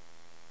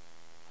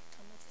 I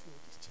cannot fail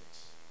this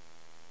church.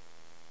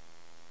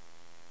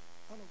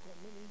 Man of God,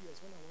 many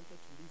years when I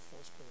wanted to leave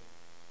Foursquare,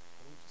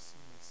 I went to see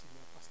my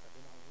senior pastor,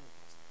 then I was a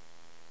pastor.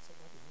 I said,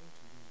 Daddy, I want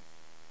to leave.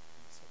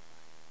 And I said, why?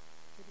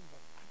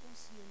 But I don't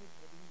see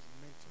anybody who is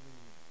mentoring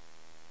me.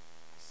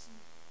 I see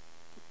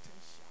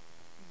potential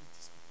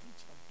abilities. I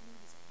preach, I'm doing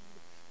this, I'm doing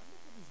that. But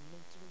nobody is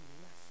mentoring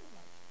me. And I feel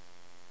like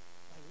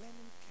my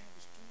learning curve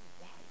is too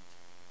wide.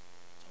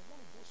 So I want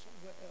to go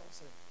somewhere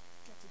else and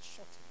get it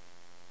shortened.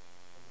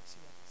 And I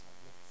see that as I've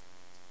left from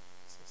it.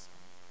 I say,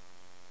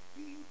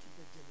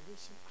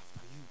 generation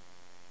after you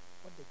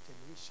what the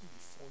generation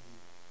before you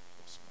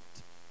was not.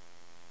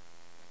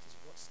 That is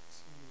what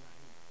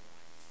streamline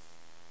life.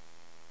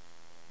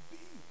 B,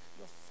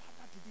 your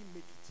father didn't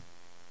make it.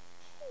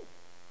 Oh,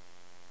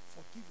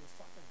 forgive your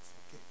father and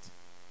forget.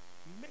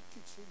 Make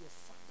it so your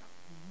father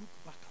will look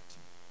back at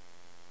you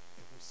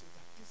and will say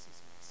that this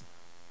is my son.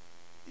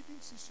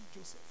 Didn't you see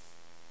Joseph?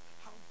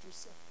 How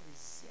Joseph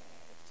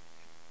preserved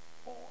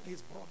all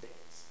his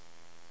brothers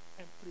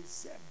and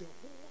preserved the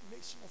whole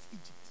nation of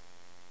Egypt.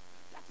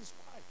 That is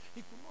why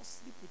he could not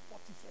sleep with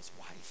Potiphar's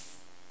wife.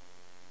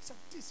 He said,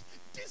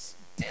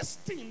 this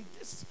thing,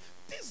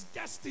 this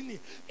destiny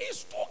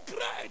is too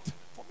great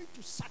for me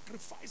to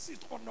sacrifice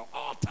it on the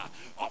altar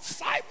of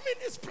 5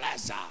 minutes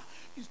pleasure.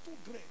 It's too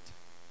great.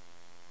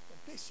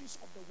 The nations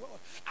of the world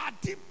are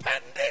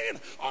depending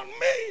on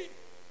me.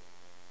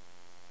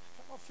 I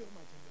cannot fail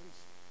my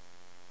generation.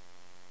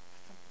 I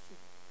cannot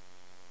fail.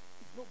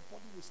 If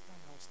nobody will stand,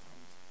 I'll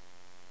stand.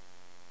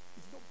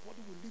 If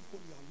nobody will live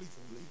holy, I'll live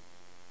holy.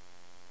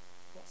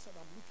 God said,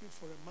 I'm looking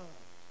for a man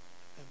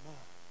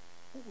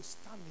who will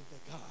stand in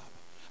the gap.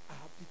 I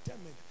have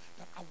determined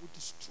that I will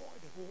destroy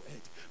the whole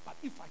earth. But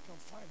if I can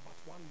find but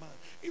one man,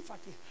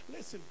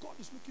 listen, God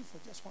is looking for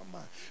just one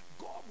man.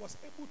 God was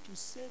able to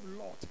save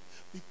Lot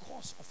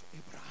because of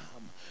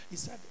Abraham. He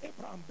said,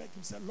 Abraham begged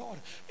him, said, Lord,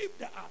 if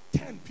there are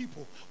 10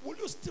 people, will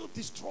you still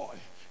destroy?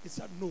 He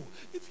said, no.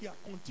 If he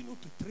had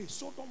continued to pray,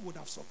 Sodom would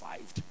have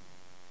survived.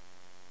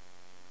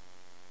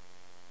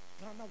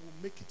 Ghana will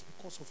make it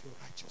because of your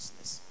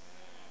righteousness.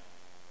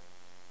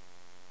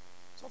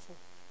 So for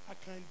I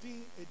can do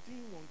a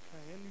deal one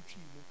kind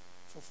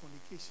for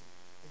fornication.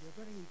 And you're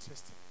very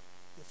interesting.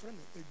 Your friend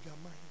a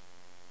Jamai,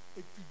 a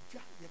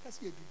Juja, you can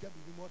see a Juja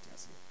be more to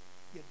say.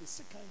 Yet the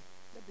second,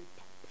 let the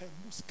papa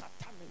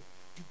muscatane,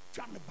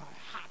 Jujan by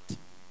heart.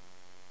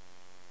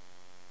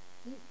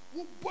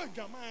 Who boy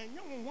Jamai,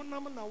 young one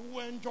man who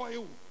enjoy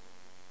you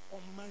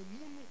on my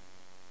moon.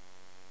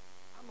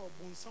 I know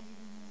Bonsam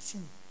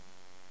Yusu.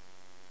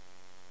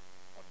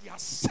 Or the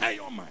assay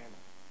on mine.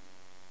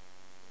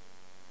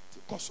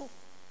 Koso.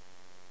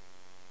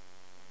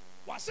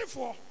 What's it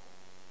for?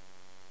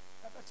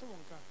 I better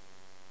one guy.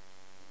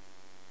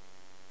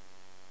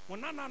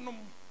 When I know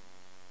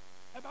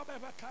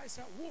about Kai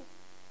said,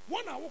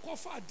 one I walk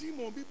off a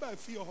demon be by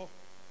fear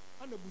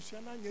and a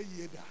Bushana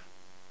yeda.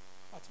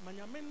 But my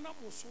men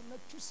was so not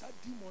too sad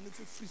demon if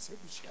a free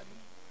Bushana.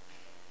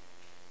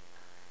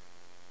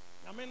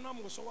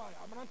 Yamen was so why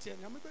I'm not telling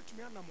you, to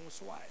me and I'm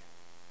so why.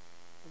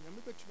 When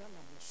you make to me and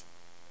I'm so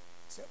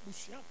said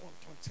Bushia on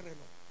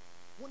Tontreno.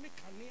 When the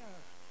Kania,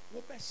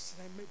 what best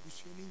I make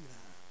Bushini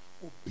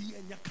or be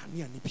a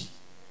Yakania nipi.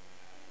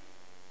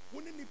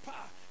 When in the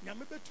pa,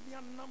 Yamebe to me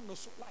and Nam no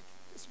so like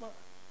this man.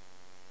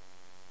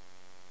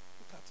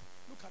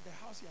 Look at the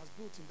house he has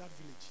built in that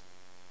village.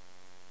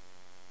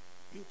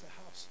 Built a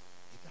house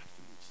in that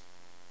village.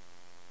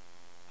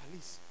 At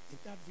least in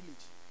that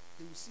village,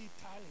 they will see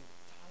tiling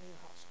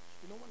house.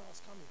 You know, when I was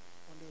coming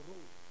on the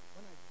road,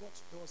 when I got,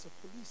 there was some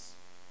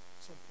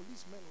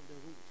policemen on the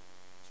road.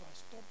 So I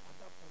stopped at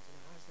that point and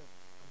I asked them,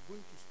 I'm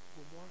going to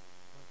Gomoa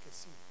and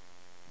Kessi.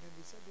 And then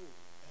they said,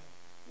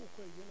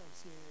 I'm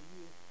saying a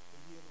year.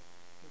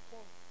 They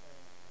call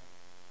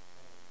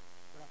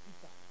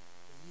Rapita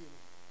a year.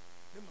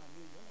 Then my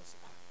name, you say,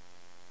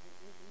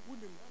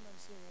 wouldn't I'm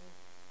saying,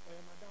 or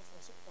am I down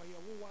for, or you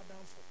are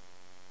down for?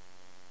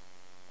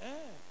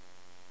 Hey,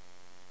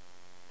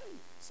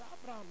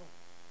 Sabrano.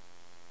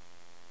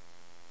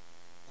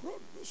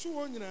 Crowd, so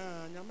on,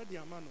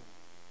 Yamadi Amano.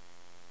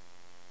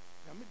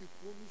 Yamadi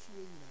Kronusu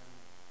in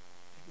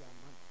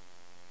Yaman.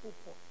 Oh,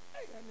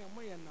 hey, and your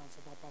money now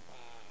for Papa.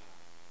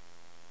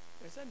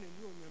 There's a new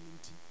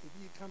Yaminti, if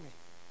you come in.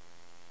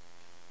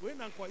 When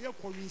I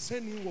call you,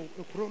 send you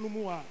a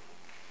chronumua.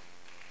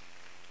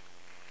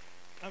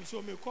 I'm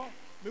so me call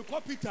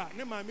Peter,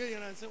 name my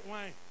million and say,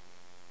 why?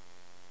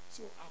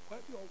 So I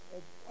quite your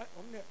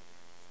on the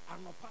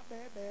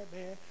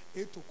and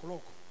 8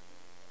 o'clock.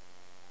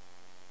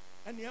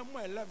 And the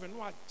M11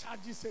 what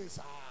charges says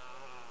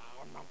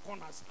on the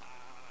corners.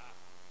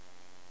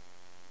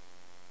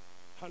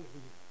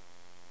 Hallelujah.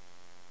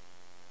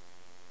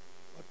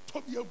 But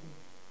Toby,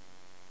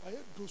 I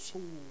do so.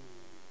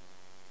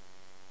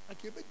 I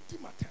gave it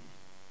Timatem.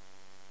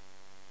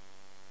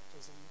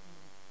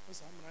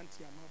 Because I'm an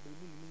auntie, I'm a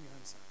balloon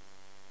answer.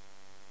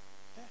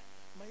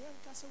 My young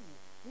castle,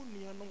 who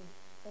near no,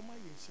 or my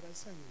should I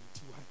send you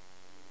to her?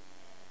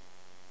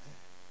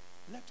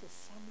 Let your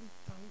family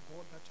thank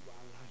God that you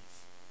are alive.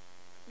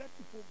 Let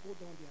people go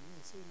down there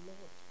and say,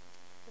 Lord,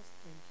 just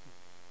thank you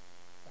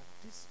that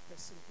this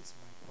person is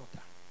my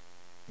brother.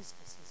 This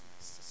person is my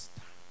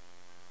sister.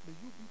 May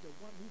you be the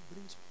one who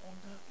brings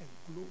honor and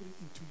glory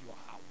into your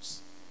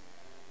house.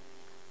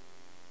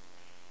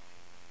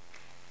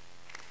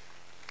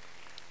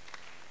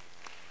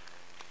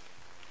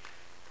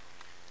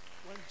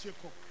 When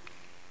Jacob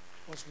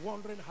was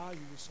wondering how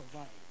he would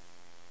survive,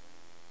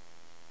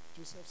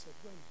 Joseph said,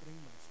 go and bring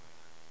my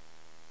father.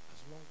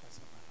 As long as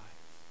I'm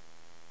alive,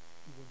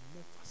 he will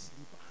never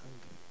sleep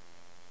hungry.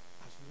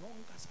 As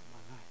long as I'm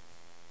alive,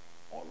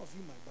 all of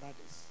you, my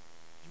brothers,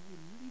 you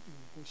will live in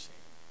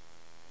Goshen.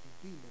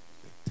 You'll be in a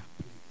better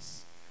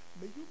place.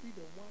 May you be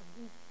the one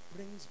who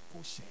brings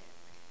Goshen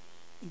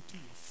into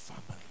your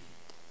family.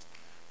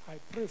 I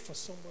pray for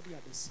somebody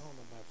at the sound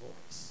of my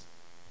voice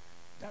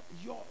that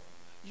your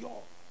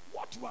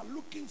what you are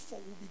looking for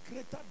will be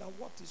greater than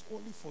what is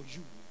only for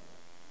you.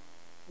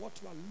 What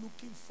you are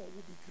looking for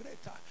will be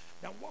greater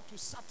than what will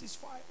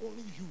satisfy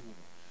only you.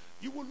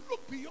 You will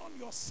look beyond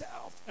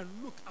yourself and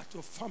look at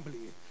your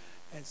family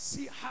and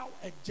see how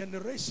a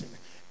generation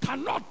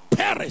cannot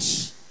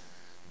perish.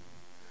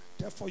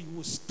 Therefore, you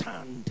will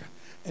stand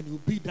and you will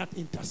be that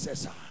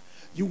intercessor.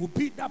 You will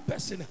be that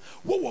person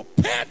who will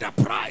pay the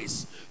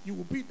price. You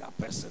will be that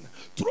person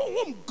through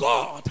whom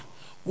God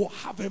will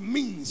have a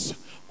means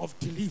of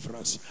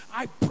deliverance.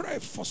 I pray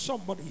for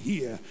somebody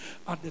here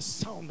at the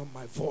sound of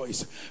my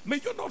voice. May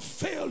you not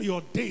fail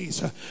your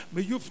days.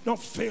 May you not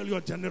fail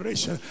your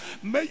generation.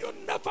 May you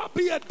never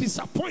be a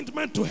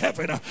disappointment to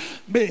heaven.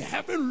 May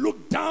heaven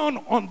look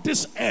down on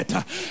this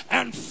earth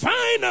and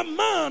find a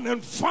man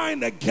and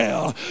find a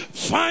girl,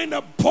 find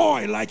a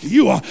boy like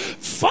you,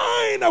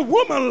 find a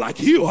woman like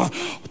you,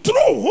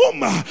 through whom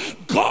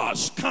God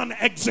can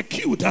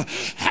execute.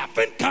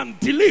 Heaven can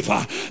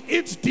deliver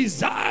its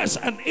desires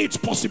and its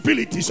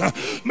possibilities.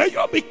 May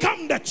you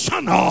become the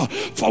channel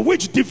for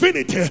which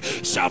divinity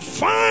shall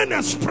find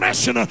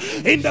expression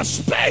in the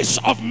space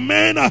of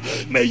men.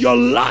 May your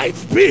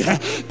life be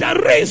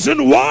the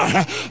reason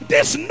why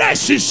this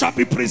nation shall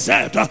be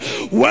preserved.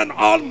 When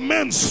all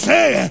men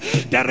say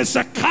there is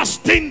a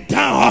casting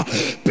down,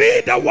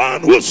 be the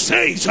one who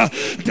says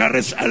there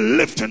is a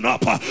lifting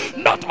up,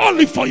 not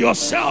only for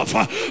yourself,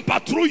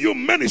 but through you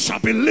many shall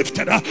be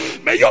lifted.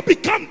 May you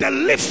become the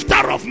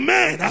lifter of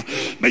men.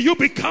 May you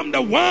become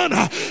the one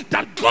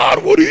that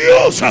God would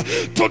use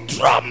to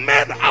draw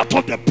men out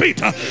of the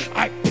pit.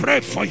 I pray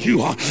for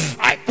you.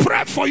 I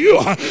pray for you.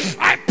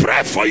 I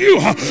pray for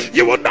you.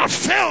 You will not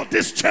fail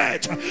this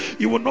church.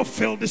 You will not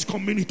fail this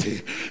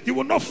community. You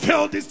will not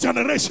fail this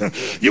generation.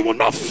 You will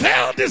not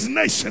fail this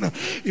nation.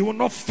 You will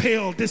not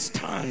fail this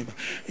time.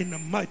 In the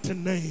mighty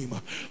name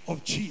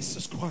of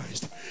Jesus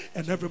Christ.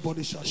 And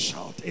everybody shall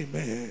shout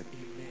amen.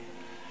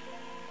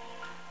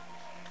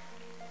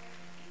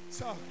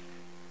 So,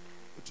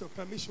 with your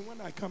permission, when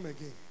I come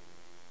again,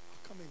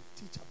 I'll come and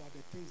teach about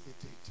the things they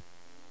did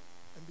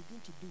and begin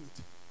to do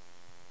it.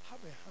 Have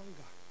a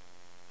hunger.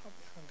 Have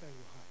a hunger in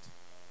your heart.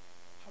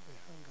 Have a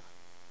hunger.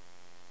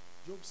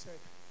 Job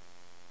said,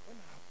 when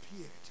I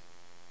appeared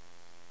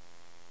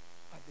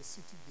at the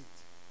city gate,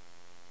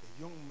 the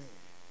young men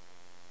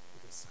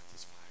were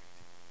satisfied.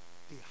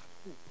 They had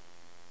hope.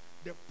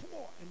 The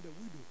poor and the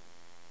widow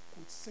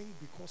could sing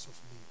because of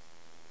me.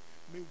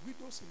 May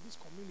widows in this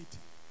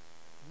community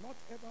not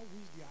ever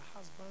wish their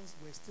husbands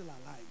were still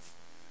alive,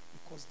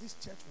 because this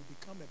church will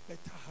become a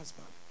better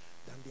husband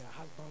than their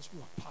husbands who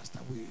have passed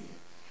away.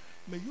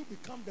 May you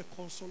become the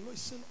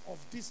consolation of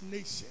this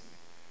nation.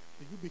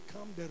 May you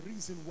become the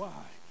reason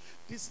why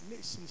this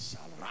nation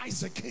shall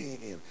rise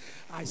again.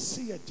 I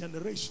see a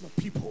generation of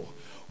people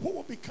who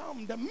will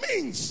become the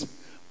means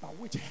by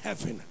which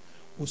heaven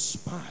will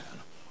smile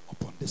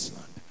upon this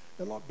land.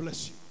 The Lord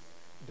bless you.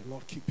 And the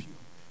Lord keep you.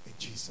 In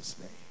Jesus'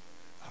 name.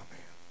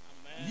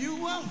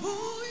 You are who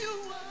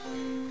you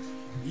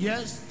are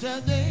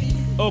yesterday.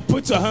 Oh,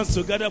 put your hands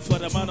together for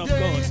the man of God.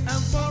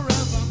 And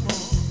forevermore.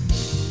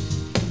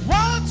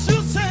 What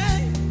you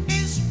say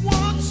is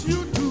what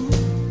you do.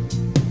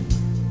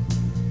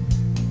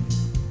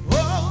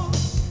 Oh,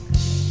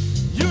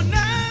 you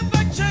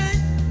never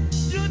change,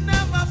 you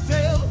never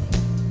fail.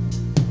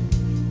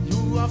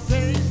 You are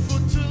faithful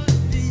to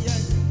the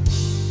end.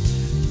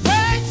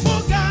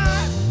 Faithful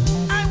God,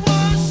 I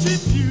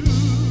worship you.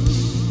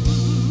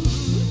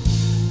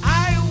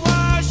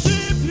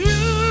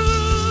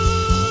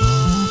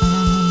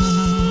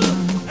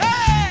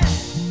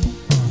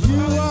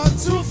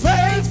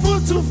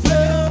 To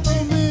fail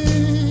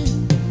me,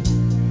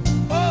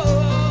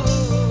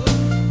 oh,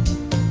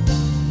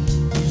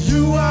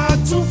 you are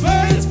too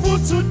faithful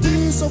to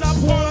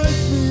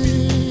disappoint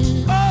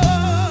me.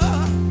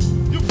 Oh,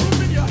 you've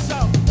proven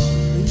yourself.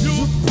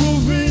 You've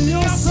proven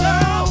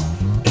yourself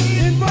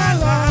in my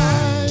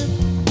life,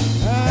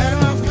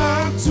 and I've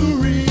come to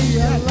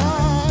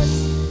realize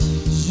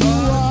you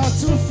are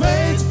too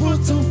faithful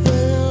to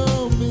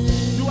fail me.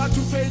 You are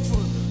too faithful.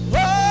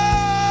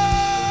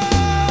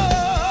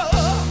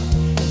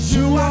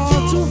 You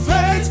are too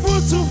faithful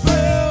to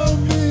fail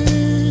me.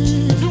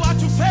 You are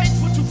too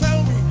faithful to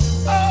fail me.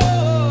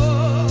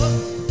 Oh,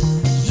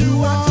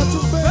 you are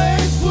too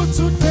faithful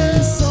to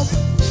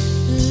disappoint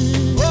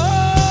me. Oh,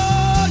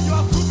 you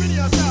are proving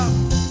yourself.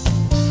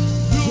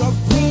 You are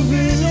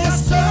proving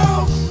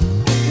yourself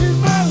in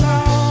my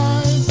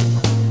life,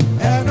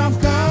 and I've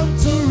come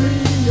to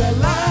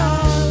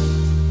realize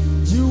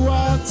you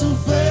are too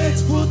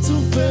faithful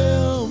to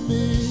fail me.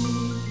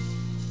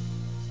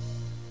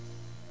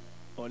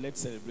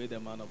 Let's celebrate the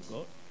man of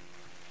God.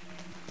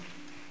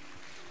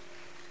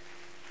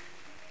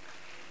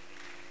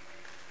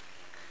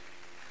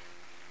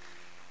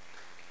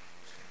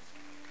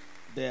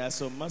 There are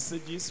some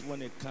messages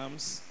when it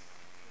comes,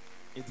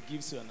 it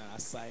gives you an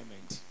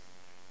assignment.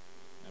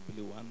 I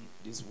believe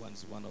this one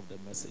is one of the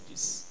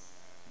messages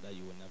that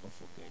you will never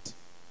forget.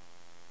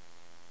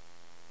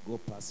 Go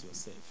past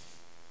yourself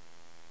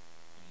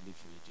and live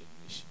for your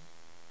generation.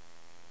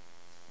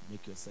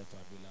 Make yourself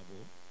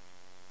available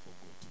for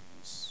God to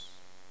use.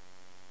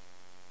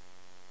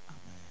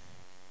 Amen.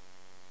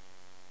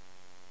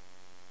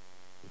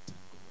 We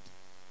thank God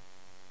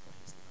for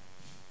his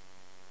life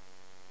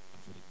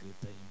and for the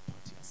greater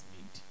impact he has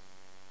made.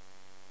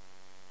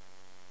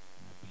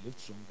 And I believe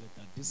strongly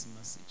that this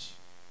message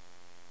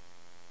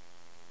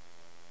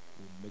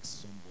will make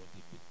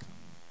somebody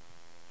become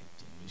a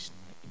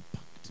generational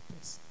impact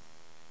person.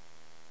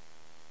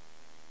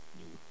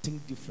 You will think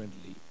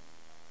differently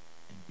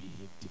and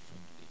behave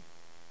differently.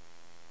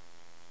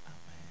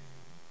 Amen.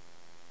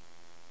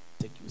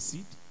 Take your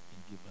seat and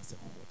give us a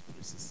hot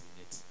praises in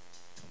it.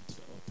 Come to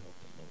the altar of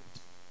the Lord.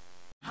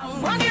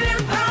 I'm walking in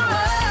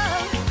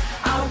power.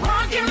 I'm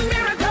walking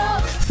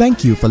miracles.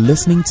 Thank you for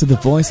listening to The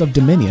Voice of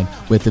Dominion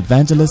with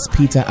Evangelist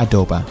Peter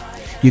Adoba.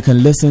 You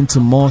can listen to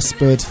more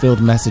spirit-filled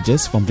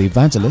messages from the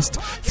evangelist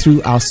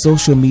through our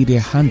social media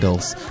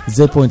handles,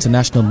 Zippo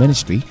International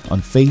Ministry on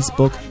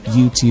Facebook,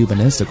 YouTube,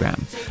 and Instagram.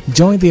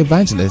 Join the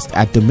evangelist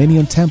at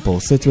Dominion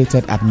Temple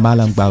situated at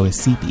Malangbawe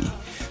CP.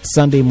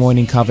 Sunday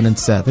morning covenant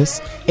service,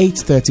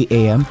 8:30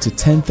 a.m. to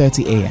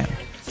 10:30 a.m.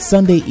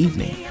 Sunday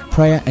evening,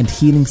 prayer and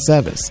healing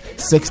service,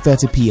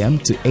 6:30 p.m.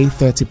 to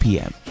 8:30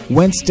 p.m.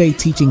 Wednesday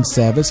teaching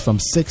service from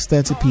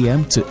 6:30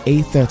 p.m. to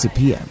 8:30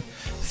 p.m.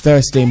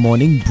 Thursday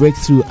morning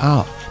breakthrough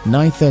hour,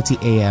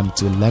 9:30 a.m.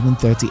 to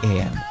 11:30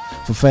 a.m.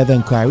 For further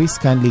inquiries,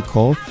 kindly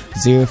call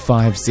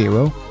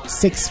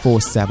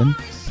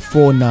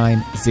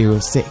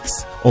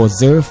 050-647-4906 or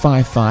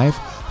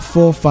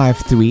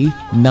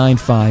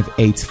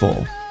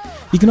 055-453-9584.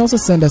 You can also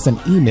send us an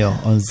email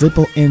on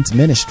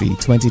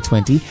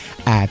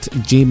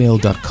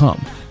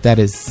zippointministry2020@gmail.com. That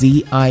is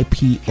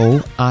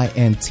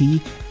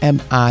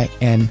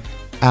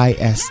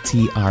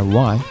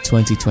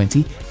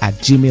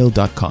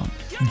ZIPOINTMINISTRY2020@gmail.com.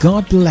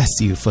 God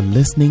bless you for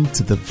listening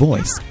to The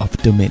Voice of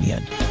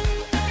Dominion.